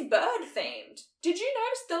 It's bird themed. Did you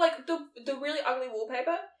notice the really ugly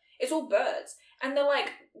wallpaper? It's all birds. And the,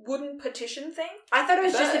 like, wooden petition thing. I thought it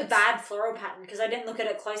was just a birds. bad floral pattern because I didn't look at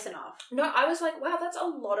it close enough. No, I was like, wow, that's a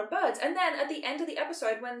lot of birds. And then at the end of the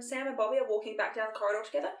episode, when Sam and Bobby are walking back down the corridor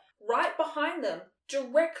together, right behind them,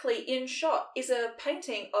 directly in shot, is a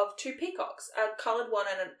painting of two peacocks, a coloured one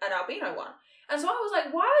and an albino one. And so I was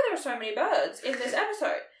like, why are there so many birds in this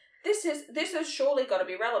episode? This has surely got to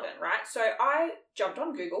be relevant, right? So I jumped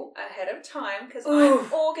on Google ahead of time because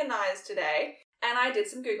I'm organised today. And I did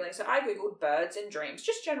some Googling. So I Googled birds in dreams,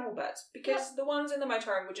 just general birds, because the ones in the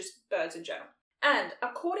motorhome were just birds in general. And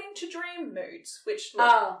according to Dream Moods, which,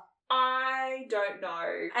 look, I don't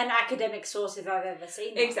know. An academic source if I've ever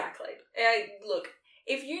seen one. Exactly. Look,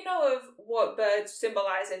 if you know of what birds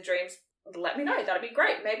symbolise in dreams, let me know. That'd be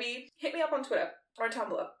great. Maybe hit me up on Twitter or on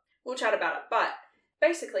Tumblr. We'll chat about it. But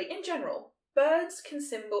basically, in general, birds can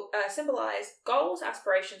symbolise goals,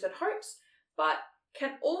 aspirations, and hopes, but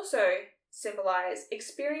can also symbolise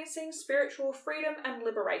experiencing spiritual freedom and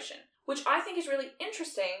liberation, which I think is really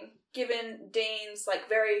interesting given Dean's, like,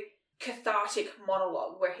 very cathartic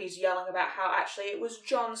monologue where he's yelling about how actually it was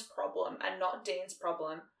John's problem and not Dean's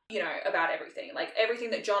problem, you know, about everything. Like,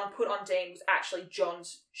 everything that John put on Dean was actually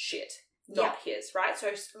John's shit, not his, right?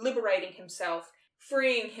 So liberating himself,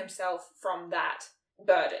 freeing himself from that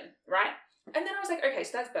burden, right? And then I was like, okay,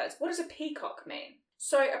 so that's birds. What does a peacock mean?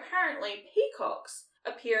 So apparently peacocks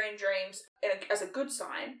appear in dreams as a good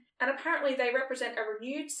sign, and apparently they represent a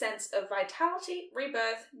renewed sense of vitality,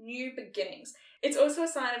 rebirth, new beginnings. It's also a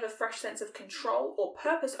sign of a fresh sense of control or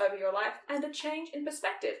purpose over your life and a change in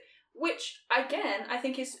perspective, which, again, I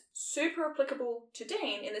think is super applicable to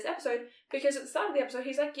Dean in this episode, because at the start of the episode,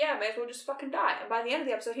 he's like, yeah, may as well just fucking die. And by the end of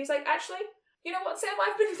the episode, he's like, actually, you know what, Sam,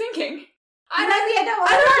 I've been thinking. I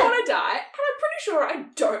don't want to die, and I'm pretty sure I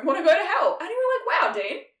don't want to go to hell. And you were like, wow,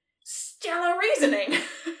 Dean, stellar reasoning.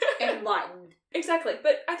 Enlightened. Exactly.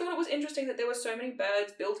 But I thought it was interesting that there were so many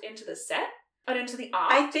birds built into the set and into the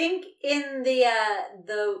art. I think in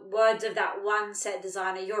the words of that one set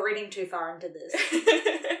designer, you're reading too far into this.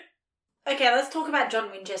 Okay, let's talk about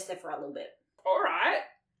John Winchester for a little bit. All right.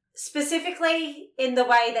 Specifically in the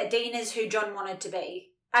way that Dean is who John wanted to be,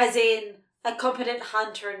 as in a competent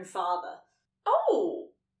hunter and father. Oh,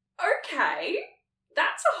 okay.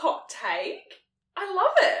 That's a hot take. I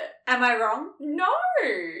love it. Am I wrong? No.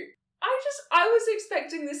 I was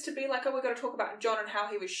expecting this to be like, oh, we're going to talk about John and how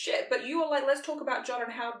he was shit. But you were like, let's talk about John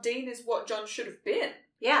and how Dean is what John should have been.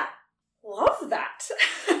 Yeah. Love that.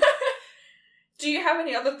 Do you have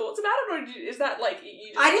any other thoughts about it? Or is that like...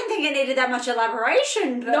 you just... I didn't think it needed that much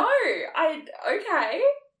elaboration. But... No. Okay.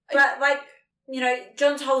 But like... You know,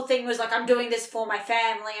 John's whole thing was like, I'm doing this for my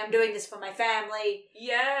family.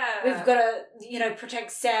 Yeah. We've got to, you know,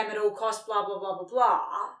 protect Sam at all costs, blah, blah, blah, blah, blah.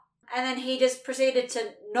 And then he just proceeded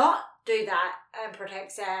to not do that and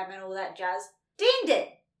protect Sam and all that jazz. Dean did.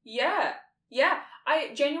 Yeah. Yeah.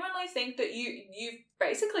 I genuinely think that you've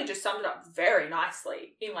basically just summed it up very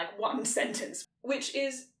nicely in like one sentence, which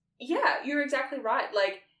is, yeah, you're exactly right.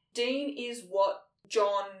 Like, Dean is what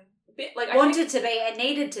John... wanted to be and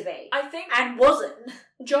needed to be. I think... And wasn't.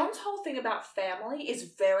 John's whole thing about family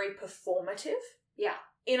is very performative. Yeah.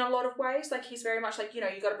 In a lot of ways. Like, he's very much like, you know,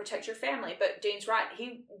 you got to protect your family. But Dean's right.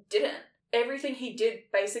 He didn't. Everything he did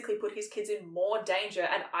basically put his kids in more danger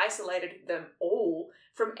and isolated them all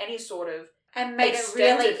from any sort of and made it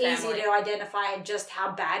really family. Easy to identify just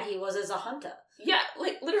how bad he was as a hunter. Yeah,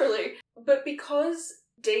 like, literally. But because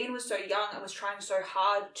Dean was so young and was trying so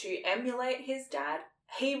hard to emulate his dad,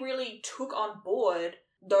 he really took on board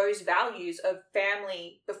those values of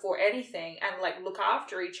family before anything and, like, look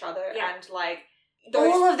after each other and, like...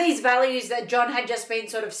 all of these values that John had just been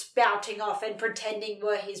sort of spouting off and pretending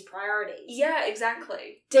were his priorities. Yeah,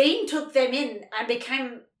 exactly. Dean took them in and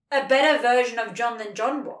became a better version of John than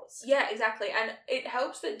John was. Yeah, exactly. And it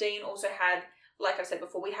helps that Dean also had, like I said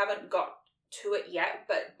before, we haven't got to it yet,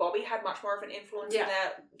 but Bobby had much more of an influence in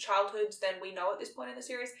their childhoods than we know at this point in the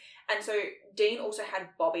series. And so Dean also had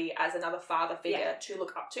Bobby as another father figure to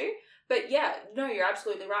look up to. But yeah, no, you're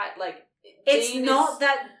absolutely right. Like, it's not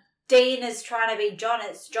that Dean is trying to be John,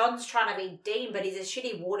 it's John's trying to be Dean, but he's a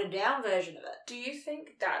shitty watered down version of it. Do you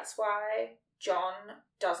think that's why John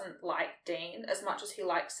doesn't like Dean as much as he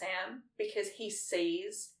likes Sam? Because he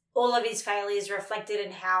sees all of his failures reflected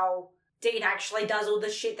in how Dean actually does all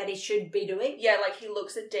the shit that he should be doing. Yeah, like, he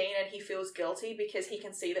looks at Dean and he feels guilty because he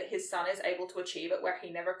can see that his son is able to achieve it where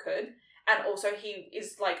he never could. And also he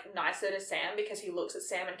is, like, nicer to Sam because he looks at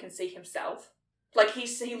Sam and can see himself. Like,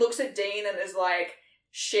 he looks at Dean and is like,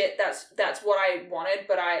 shit, that's what I wanted,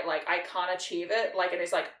 but I can't achieve it. Like, and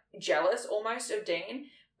is, like, jealous almost of Dean.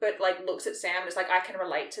 But, like, looks at Sam and is like, I can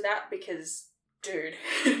relate to that because Dude.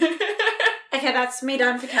 Okay, that's me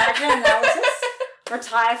done for character analysis.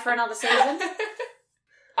 Retire for another season.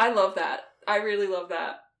 I love that. I really love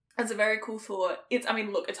that. It's a very cool thought. It's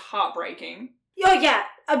heartbreaking. Oh, yeah.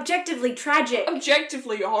 Objectively tragic.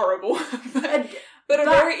 Objectively horrible. but a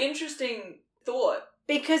very interesting thought.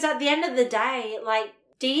 Because at the end of the day, like,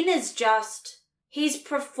 Dean is just... He's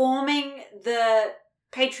performing the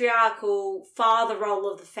patriarchal father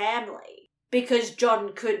role of the family because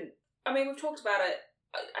John couldn't. I mean, we've talked about it,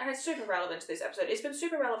 and it's super relevant to this episode. It's been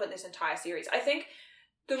super relevant this entire series. I think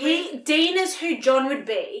Dean is who John would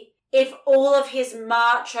be if all of his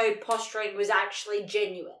macho posturing was actually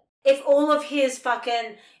genuine. If all of his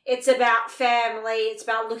fucking, it's about family, it's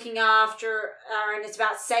about looking after, and it's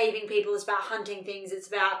about saving people, it's about hunting things, it's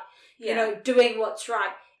about, you know, doing what's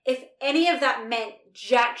right. If any of that meant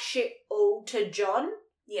jack shit all to John,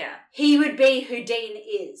 he would be who Dean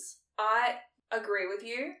is. I agree with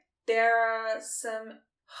you. There are some...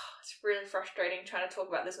 it's really frustrating trying to talk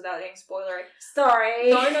about this without getting spoilery.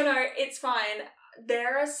 Sorry. No, it's fine.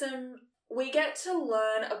 There are some... We get to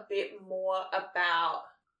learn a bit more about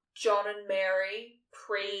John and Mary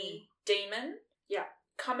pre-Demon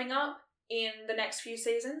coming up in the next few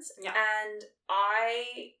seasons. Yeah. And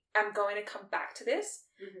I am going to come back to this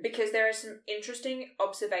because there are some interesting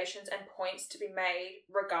observations and points to be made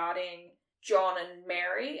regarding John and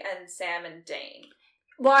Mary and Sam and Dean.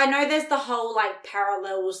 Well, I know there's the whole, like,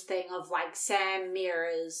 parallels thing of, like, Sam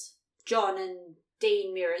mirrors John and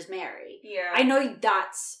Dean mirrors Mary. Yeah. I know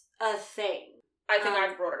that's a thing. I think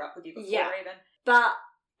I've brought it up with you before even. But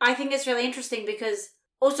I think it's really interesting because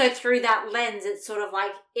also through that lens, it's sort of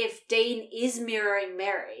like if Dean is mirroring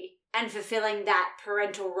Mary and fulfilling that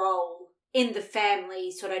parental role in the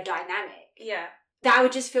family sort of dynamic. Yeah. That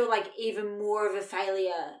would just feel like even more of a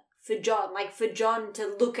failure for John. Like, for John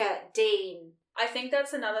to look at Dean... I think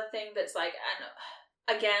that's another thing that's like,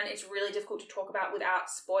 and again, it's really difficult to talk about without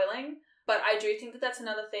spoiling, but I do think that that's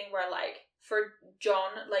another thing where, like, for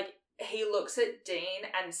John, like, he looks at Dean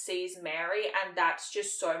and sees Mary, and that's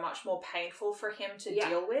just so much more painful for him to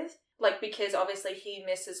deal with. Like, because obviously he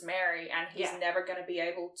misses Mary, and he's never going to be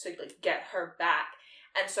able to, like, get her back.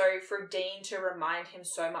 And so for Dean to remind him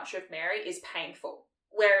so much of Mary is painful.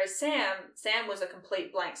 Whereas Sam was a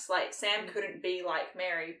complete blank slate. Sam couldn't be like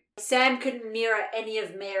Mary. Sam couldn't mirror any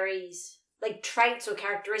of Mary's, like, traits or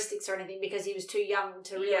characteristics or anything because he was too young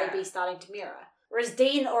to really be starting to mirror. Whereas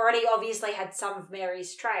Dean already obviously had some of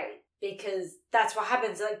Mary's trait because that's what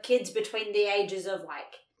happens. Like, kids between the ages of,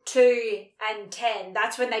 like, 2 and 10,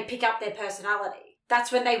 that's when they pick up their personality.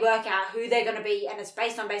 That's when they work out who they're going to be, and it's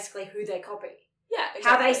based on basically who they copy. Yeah, exactly.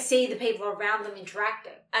 How they see the people around them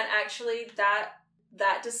interacting. And actually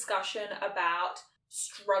that discussion about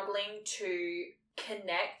struggling to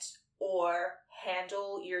connect or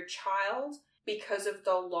handle your child because of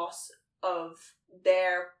the loss of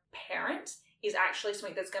their parent is actually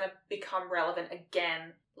something that's going to become relevant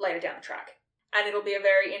again later down the track. And it'll be a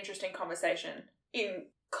very interesting conversation in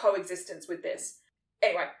coexistence with this.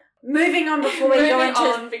 Anyway. Moving on before we go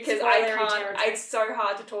into because I can't. Territory. It's so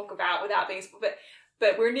hard to talk about without being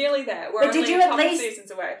but we're nearly there. We're only a couple seasons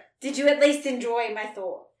away. Did you at least enjoy my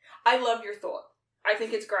thought? I love your thought. I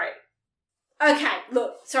think it's great. Okay,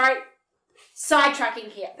 look, sorry. Sidetracking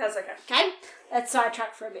here. That's okay. Okay? Let's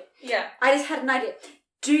sidetrack for a bit. Yeah. I just had an idea.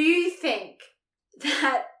 Do you think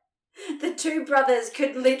that the two brothers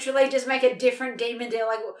could literally just make a different demon deal?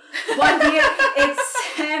 Like, 1 year,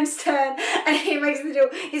 it's Sam's turn, and he makes the deal.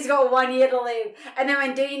 He's got 1 year to live. And then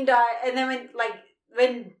when Dean dies, and then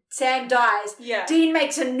when Sam dies, Dean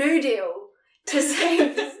makes a new deal to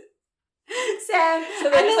save Sam. So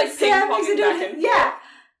they're just like ping-ponging back and forth. Yeah.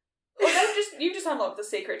 Well, you just unlocked the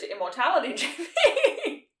secret to immortality,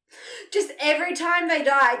 Jamie. Just every time they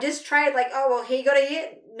die, just trade, like, oh, well, he got a year,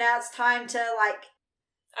 now it's time to, like...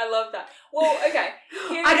 I love that. Well, okay.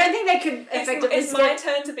 I don't think they could effectively... It's my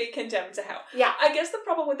turn to be condemned to hell. Yeah. I guess the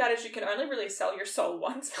problem with that is you can only really sell your soul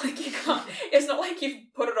once. Like, you can't... It's not like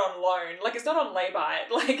you've put it on loan. Like, it's not on lay-by.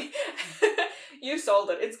 Like, you've sold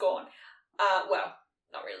it. It's gone. Well,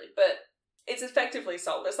 not really, but it's effectively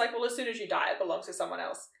sold. It's like, well, as soon as you die, it belongs to someone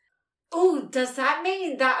else. Oh, does that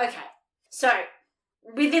mean that... Okay. So,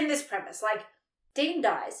 within this premise, like, Dean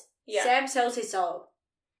dies. Yeah. Sam sells his soul.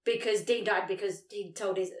 Because Dean died because he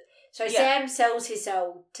told his... So Sam sells his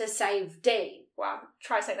soul to save Dean. Wow.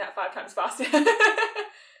 Try saying that 5 times faster.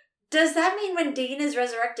 Does that mean when Dean is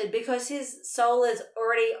resurrected, because his soul is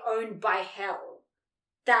already owned by hell,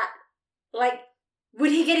 that, like,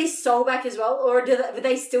 would he get his soul back as well? Or would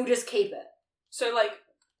they still just keep it? So, like,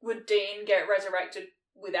 would Dean get resurrected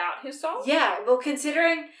without his soul? Yeah. Well,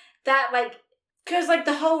 considering that, like... Because, like,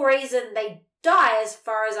 the whole reason they die, as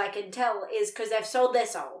far as I can tell, is because they've sold their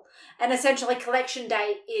soul. And essentially collection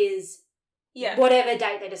date is whatever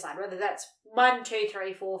date they decide, whether that's 1, 2,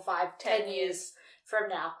 3, 4, 5, 10 years from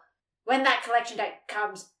now. When that collection date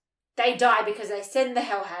comes, they die because they send the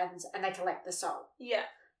Hellhounds and they collect the soul. Yeah.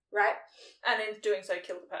 Right? And in doing so,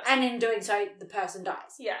 kill the person. And in doing so, the person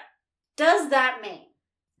dies. Yeah. Does that mean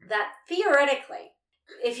that theoretically,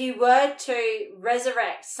 if you were to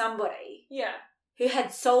resurrect somebody who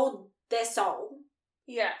had sold their soul,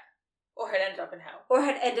 or had ended up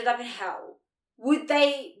in hell, would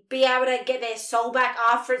they be able to get their soul back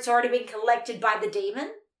after it's already been collected by the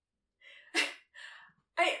demon?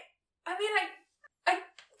 I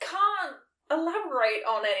can't elaborate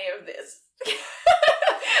on any of this.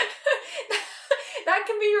 That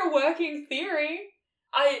can be your working theory.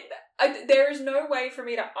 There is no way for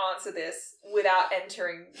me to answer this without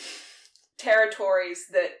entering territories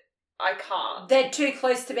that I can't. They're too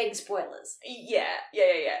close to being spoilers. Yeah.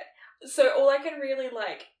 So all I can really,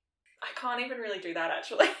 I can't even really do that,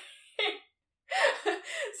 actually.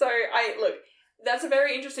 So, look, that's a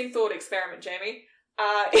very interesting thought experiment, Jamie.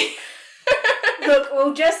 Look,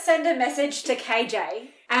 we'll just send a message to KJ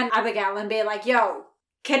and Abigail and be like, yo,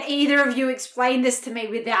 can either of you explain this to me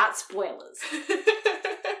without spoilers?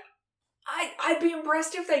 I'd be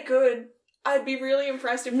impressed if they could. I'd be really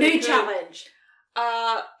impressed if they could. New challenge.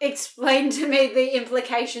 Explain to me the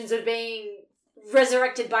implications of being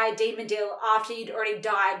resurrected by a demon deal after you'd already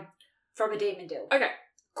died from a demon deal. Okay,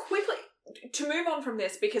 quickly, to move on from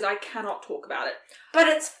this, because I cannot talk about it. But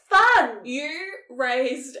it's fun! You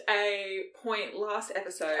raised a point last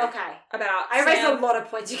episode. Okay. About I raised a lot of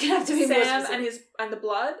points. You're going to have to be more specific. Sam and the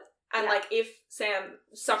blood. And, if Sam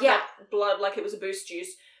sucked up blood like it was a boost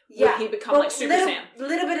juice, would he become, Super Sam?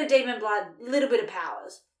 Little bit of demon blood, little bit of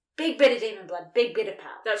powers. Big bit of demon blood, big bit of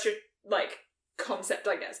power. That's your, concept,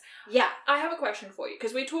 I guess. Yeah. I have a question for you,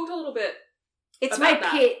 because we talked a little bit It's my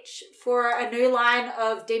pitch for a new line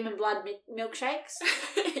of demon blood milkshakes.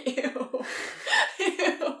 Ew.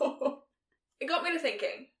 It got me to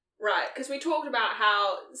thinking, right, because we talked about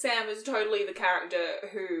how Sam is totally the character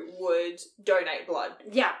who would donate blood.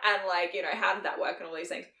 Yeah. And, how did that work and all these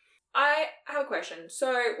things. I have a question.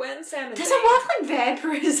 So, when Sam and Does it work like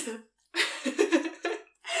vampirism?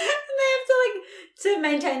 To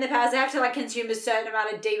maintain the powers, they have to consume a certain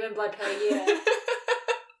amount of demon blood per year.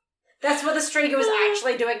 That's what the Striga was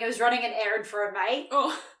actually doing. It was running an errand for a mate.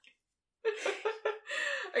 Oh.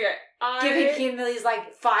 Okay. Giving him his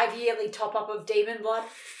 5 yearly top up of demon blood.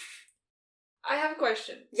 I have a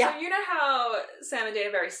question. Yeah. So you know how Sam and Dean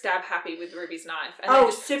are very stab happy with Ruby's knife, and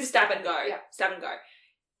they just super stab and go. Yeah. Stab and go.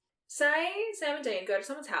 Say Sam and Dean go to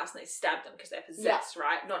someone's house and they stab them because they're possessed,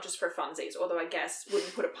 right? Not just for funsies, although I guess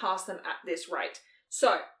wouldn't put it past them at this rate.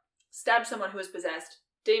 So, stab someone who is possessed,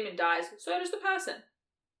 demon dies, so does the person.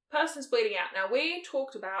 Person's bleeding out. Now, we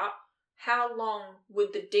talked about how long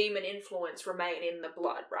would the demon influence remain in the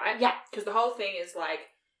blood, right? Yeah. Because the whole thing is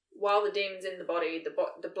while the demon's in the body,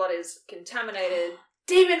 the blood is contaminated.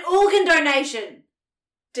 Demon organ donation!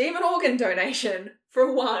 Demon organ donation,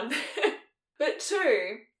 for one. But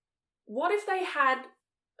two, what if they had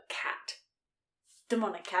a cat?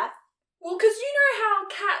 Demonic cat? Well, because you know how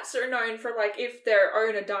cats are known for, if their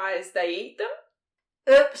owner dies, they eat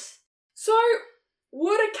them? Oops. So,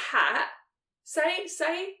 would a cat,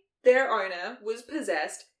 say their owner was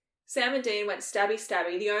possessed, Sam and Dean went stabby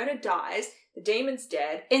stabby, the owner dies, the demon's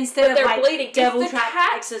dead, instead of they're bleeding. Devil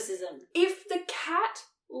trap exorcism. If the cat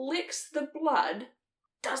licks the blood,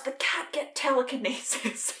 does the cat get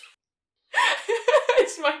telekinesis?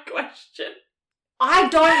 It's my question. I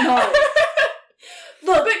don't know.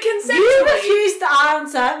 Look, but conceptually, you refuse to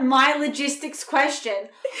answer my logistics question.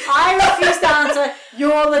 I refuse to answer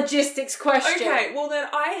your logistics question. Okay, well then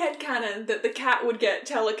I had canon that the cat would get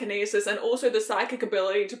telekinesis and also the psychic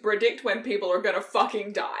ability to predict when people are gonna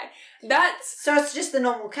fucking die. So it's just the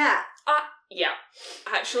normal cat? Yeah.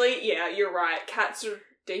 Actually, yeah, you're right. Cats are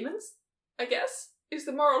demons, I guess, is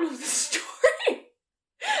the moral of the story.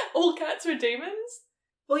 All cats are demons?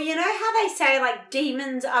 Well, you know how they say,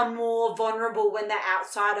 demons are more vulnerable when they're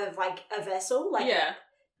outside of, a vessel? Yeah.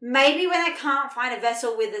 Maybe when they can't find a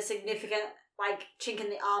vessel with a significant, chink in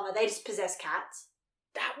the armour, they just possess cats.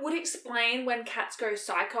 That would explain when cats go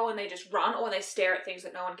psycho and they just run or they stare at things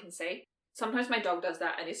that no one can see. Sometimes my dog does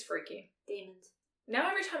that and it's freaky. Demons. Now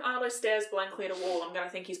every time Arlo stares blankly at a wall, I'm going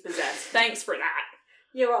to think he's possessed. Thanks for that.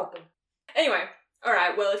 You're welcome. Anyway.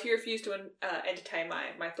 Alright, well, if you refuse to entertain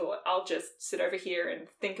my thought, I'll just sit over here and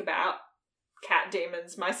think about cat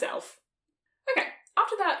demons myself. Okay,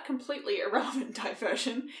 after that completely irrelevant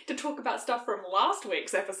diversion to talk about stuff from last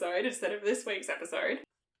week's episode instead of this week's episode,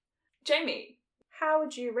 Jamie, how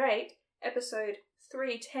would you rate episode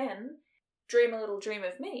 310, Dream a Little Dream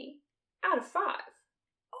of Me, out of 5?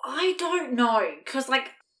 I don't know, because,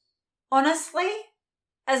 like, honestly,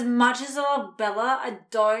 as much as I love Bella, I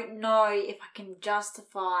don't know if I can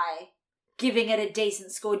justify giving it a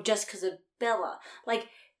decent score just because of Bella. Like,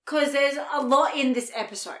 because there's a lot in this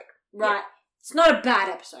episode, right? Yeah. It's not a bad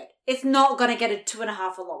episode. It's not going to get a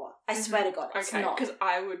 2.5 or lower. I swear to God, it's not. Because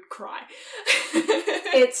I would cry.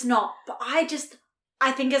 It's not. But I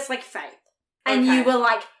think it's like Faith. And you were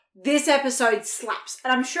like, this episode slaps.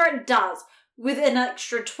 And I'm sure it does, with an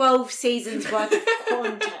extra 12 seasons worth of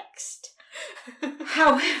context.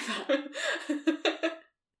 However,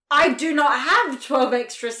 I do not have 12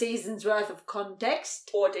 extra seasons worth of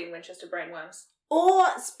context. Or Dean Winchester brainworms. Or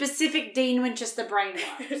specific Dean Winchester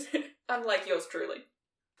brainworms. Unlike yours truly.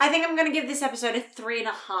 I think I'm going to give this episode a 3.5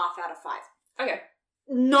 out of 5. Okay.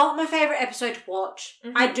 Not my favourite episode to watch.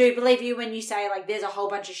 Mm-hmm. I do believe you when you say, like, there's a whole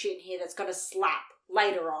bunch of shit in here that's going to slap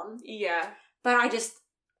later on. Yeah. But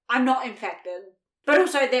I'm not infected. But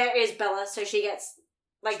also there is Bella, so she gets,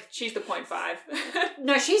 like... She's the 0.5.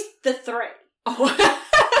 No, she's the 3. Oh.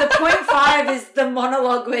 The 0.5 is the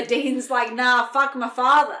monologue where Dean's like, nah, fuck my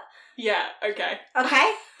father. Yeah, okay.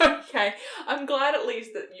 Okay? Okay. I'm glad at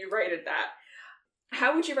least that you rated that.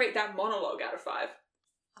 How would you rate that monologue out of 5?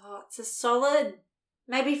 Oh, it's a solid,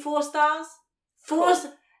 maybe 4 stars. 4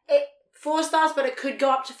 stars, but it could go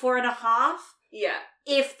up to 4.5. Yeah.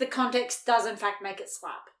 If the context does in fact make it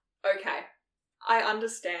slap. Okay. I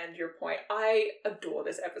understand your point. I adore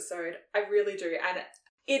this episode. I really do. And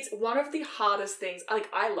it's one of the hardest things. Like,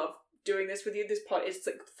 I love doing this with you. This pod is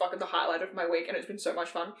like fucking the highlight of my week and it's been so much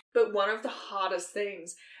fun. But one of the hardest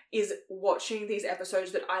things is watching these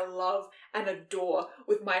episodes that I love and adore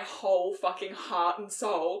with my whole fucking heart and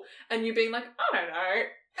soul, and you being like, I don't know,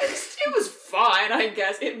 it was fine, I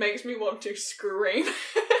guess. It makes me want to scream.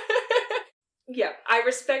 Yeah, I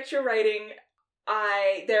respect your rating.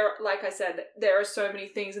 Like I said, there are so many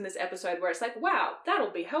things in this episode where it's like, wow,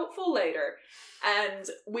 that'll be helpful later. And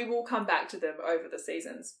we will come back to them over the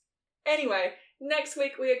seasons. Anyway, next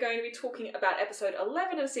week we are going to be talking about episode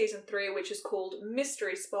 11 of season 3, which is called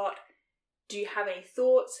Mystery Spot. Do you have any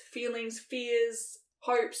thoughts, feelings, fears,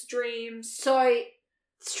 hopes, dreams? So,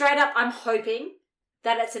 straight up, I'm hoping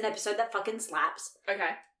that it's an episode that fucking slaps.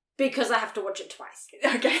 Okay. Because I have to watch it twice.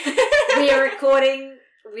 Okay. We are recording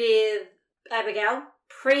with Abigail.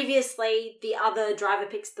 Previously, the other Driver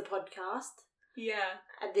Picks the podcast. Yeah.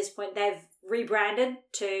 At this point, they've rebranded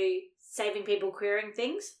to Saving People Queering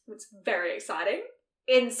Things. It's very exciting.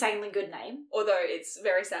 Insanely good name. Although it's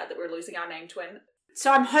very sad that we're losing our name twin.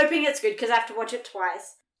 So I'm hoping it's good because I have to watch it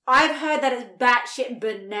twice. I've heard that it's batshit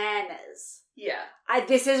bananas. Yeah.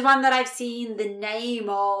 This is one that I've seen the name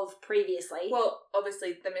of previously. Well,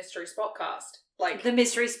 obviously the Mystery Spotcast. Like the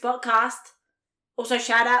Mystery Spotcast. Also,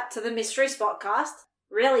 shout out to the Mystery Spotcast.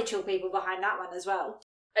 Really chill people behind that one as well.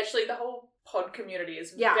 Actually, the whole pod community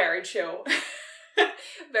is very chill.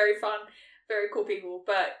 Very fun, very cool people.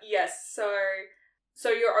 But yes, so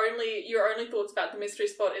your only thoughts about the Mystery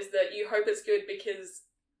Spot is that you hope it's good because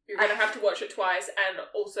you're going to have to watch it twice, and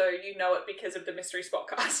also you know it because of the Mystery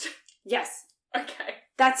Spotcast. Yes. Okay.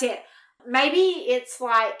 That's it. Maybe it's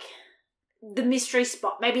like the Mystery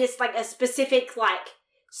Spot. Maybe it's like a specific like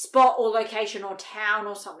spot or location or town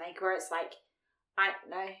or something where it's like, I don't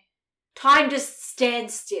know, time just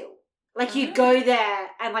stands still. Like you go there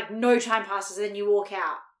and like no time passes and then you walk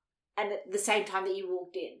out and at the same time that you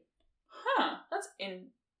walked in. Huh, that's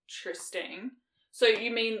interesting. So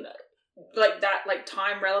you mean like that, like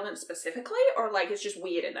time relevant specifically, or like it's just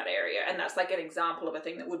weird in that area and that's like an example of a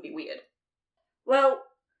thing that would be weird? Well,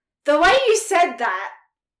 the way you said that...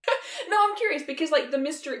 No, I'm curious because like the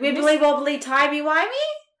mystery... Wibbly wobbly timey-wimey?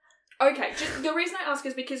 Okay, just the reason I ask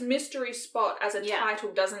is because Mystery Spot as a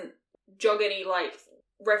title doesn't jog any like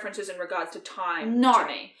references in regards to time to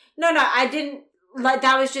me. No, I didn't. Like,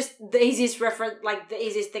 that was just the easiest reference, like, the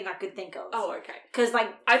easiest thing I could think of. Oh, okay. Because, like...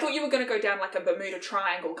 I thought you were going to go down, like, a Bermuda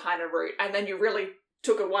Triangle kind of route, and then you really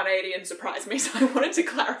took a 180 and surprised me, so I wanted to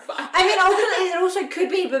clarify. I mean, ultimately, it also could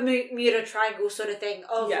be a Bermuda Triangle sort of thing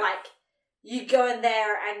of, like, you go in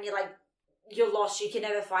there and you're, like, you're lost, you can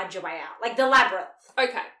never find your way out. Like, the Labyrinth.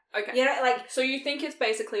 Okay. You know, like... So you think it's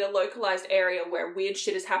basically a localised area where weird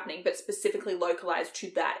shit is happening, but specifically localised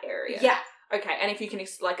to that area? Yeah. Okay, and if you can,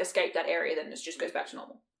 like, escape that area, then it just goes back to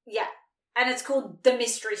normal. Yeah. And it's called the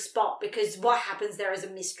Mystery Spot because what happens there is a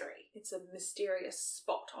mystery. It's a mysterious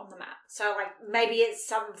spot on the map. So, like, maybe it's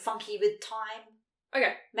something funky with time.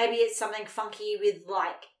 Okay. Maybe it's something funky with,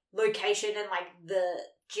 like, location and, like, the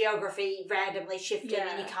geography randomly shifting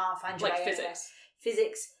and you can't find your way. Like physics.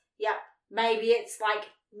 Physics. Yeah. Maybe it's like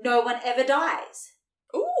no one ever dies.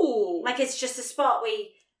 Ooh. Like it's just a spot where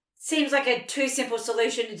seems like a too simple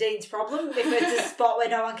solution to Dean's problem if it's a spot where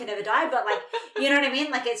no one can ever die. But like, you know what I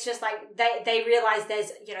mean? Like it's just like they realise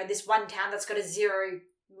there's, you know, this one town that's got a 0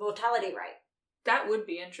 mortality rate. That would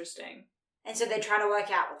be interesting. And so they're trying to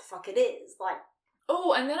work out what the fuck it is. Like,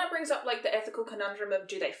 oh, and then it brings up like the ethical conundrum of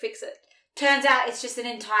do they fix it? Turns out it's just an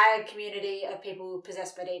entire community of people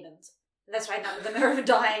possessed by demons. And that's why none of them are ever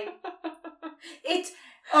dying. It's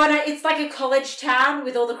like a college town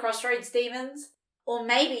with all the Crossroads demons. Or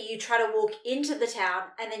maybe you try to walk into the town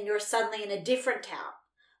and then you're suddenly in a different town.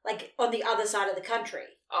 Like on the other side of the country.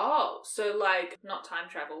 Oh, so like not time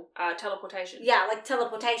travel, teleportation. Yeah, like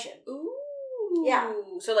teleportation. Ooh. Yeah.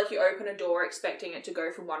 So like you open a door expecting it to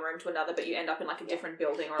go from one room to another, but you end up in like a different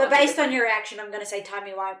building. Or but like based on your reaction, I'm going to say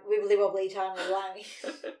wibbly wobbly, timey-wimey.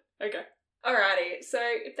 Okay. Alrighty, so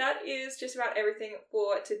that is just about everything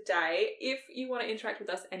for today. If you want to interact with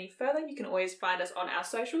us any further, you can always find us on our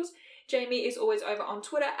socials. Jamie is always over on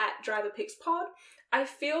Twitter at DriverPixPod. I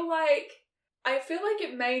feel like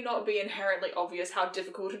it may not be inherently obvious how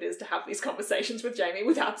difficult it is to have these conversations with Jamie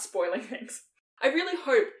without spoiling things. I really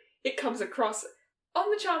hope it comes across. On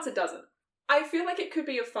the chance it doesn't, I feel like it could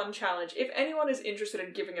be a fun challenge if anyone is interested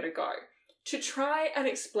in giving it a go, to try and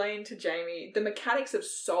explain to Jamie the mechanics of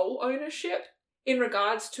soul ownership in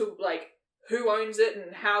regards to like who owns it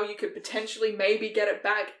and how you could potentially maybe get it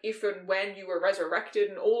back if and when you were resurrected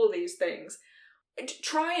and all of these things.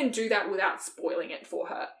 Try and do that without spoiling it for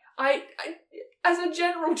her. I as a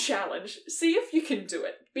general challenge, see if you can do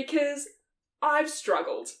it, because I've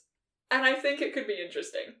struggled and I think it could be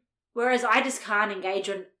interesting. Whereas I just can't engage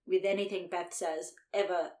with anything Beth says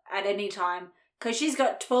ever at any time because she's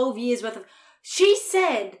got 12 years worth of... She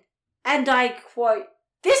said, and I quote,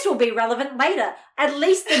 "This will be relevant later," at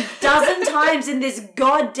least a dozen times in this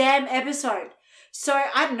goddamn episode. So,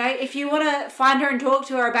 I don't know, if you want to find her and talk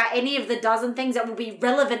to her about any of the dozen things that will be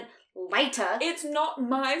relevant later... It's not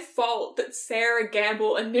my fault that Sarah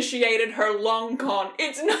Gamble initiated her long con.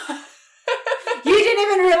 It's not... You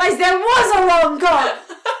didn't even realise there was a long con!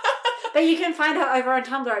 But you can find her over on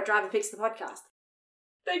Tumblr at DriverPix the podcast.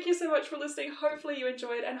 Thank you so much for listening. Hopefully you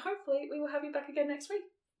enjoyed, and hopefully we will have you back again next week.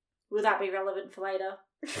 Will that be relevant for later?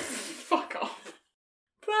 Fuck off.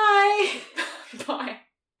 Bye! Bye.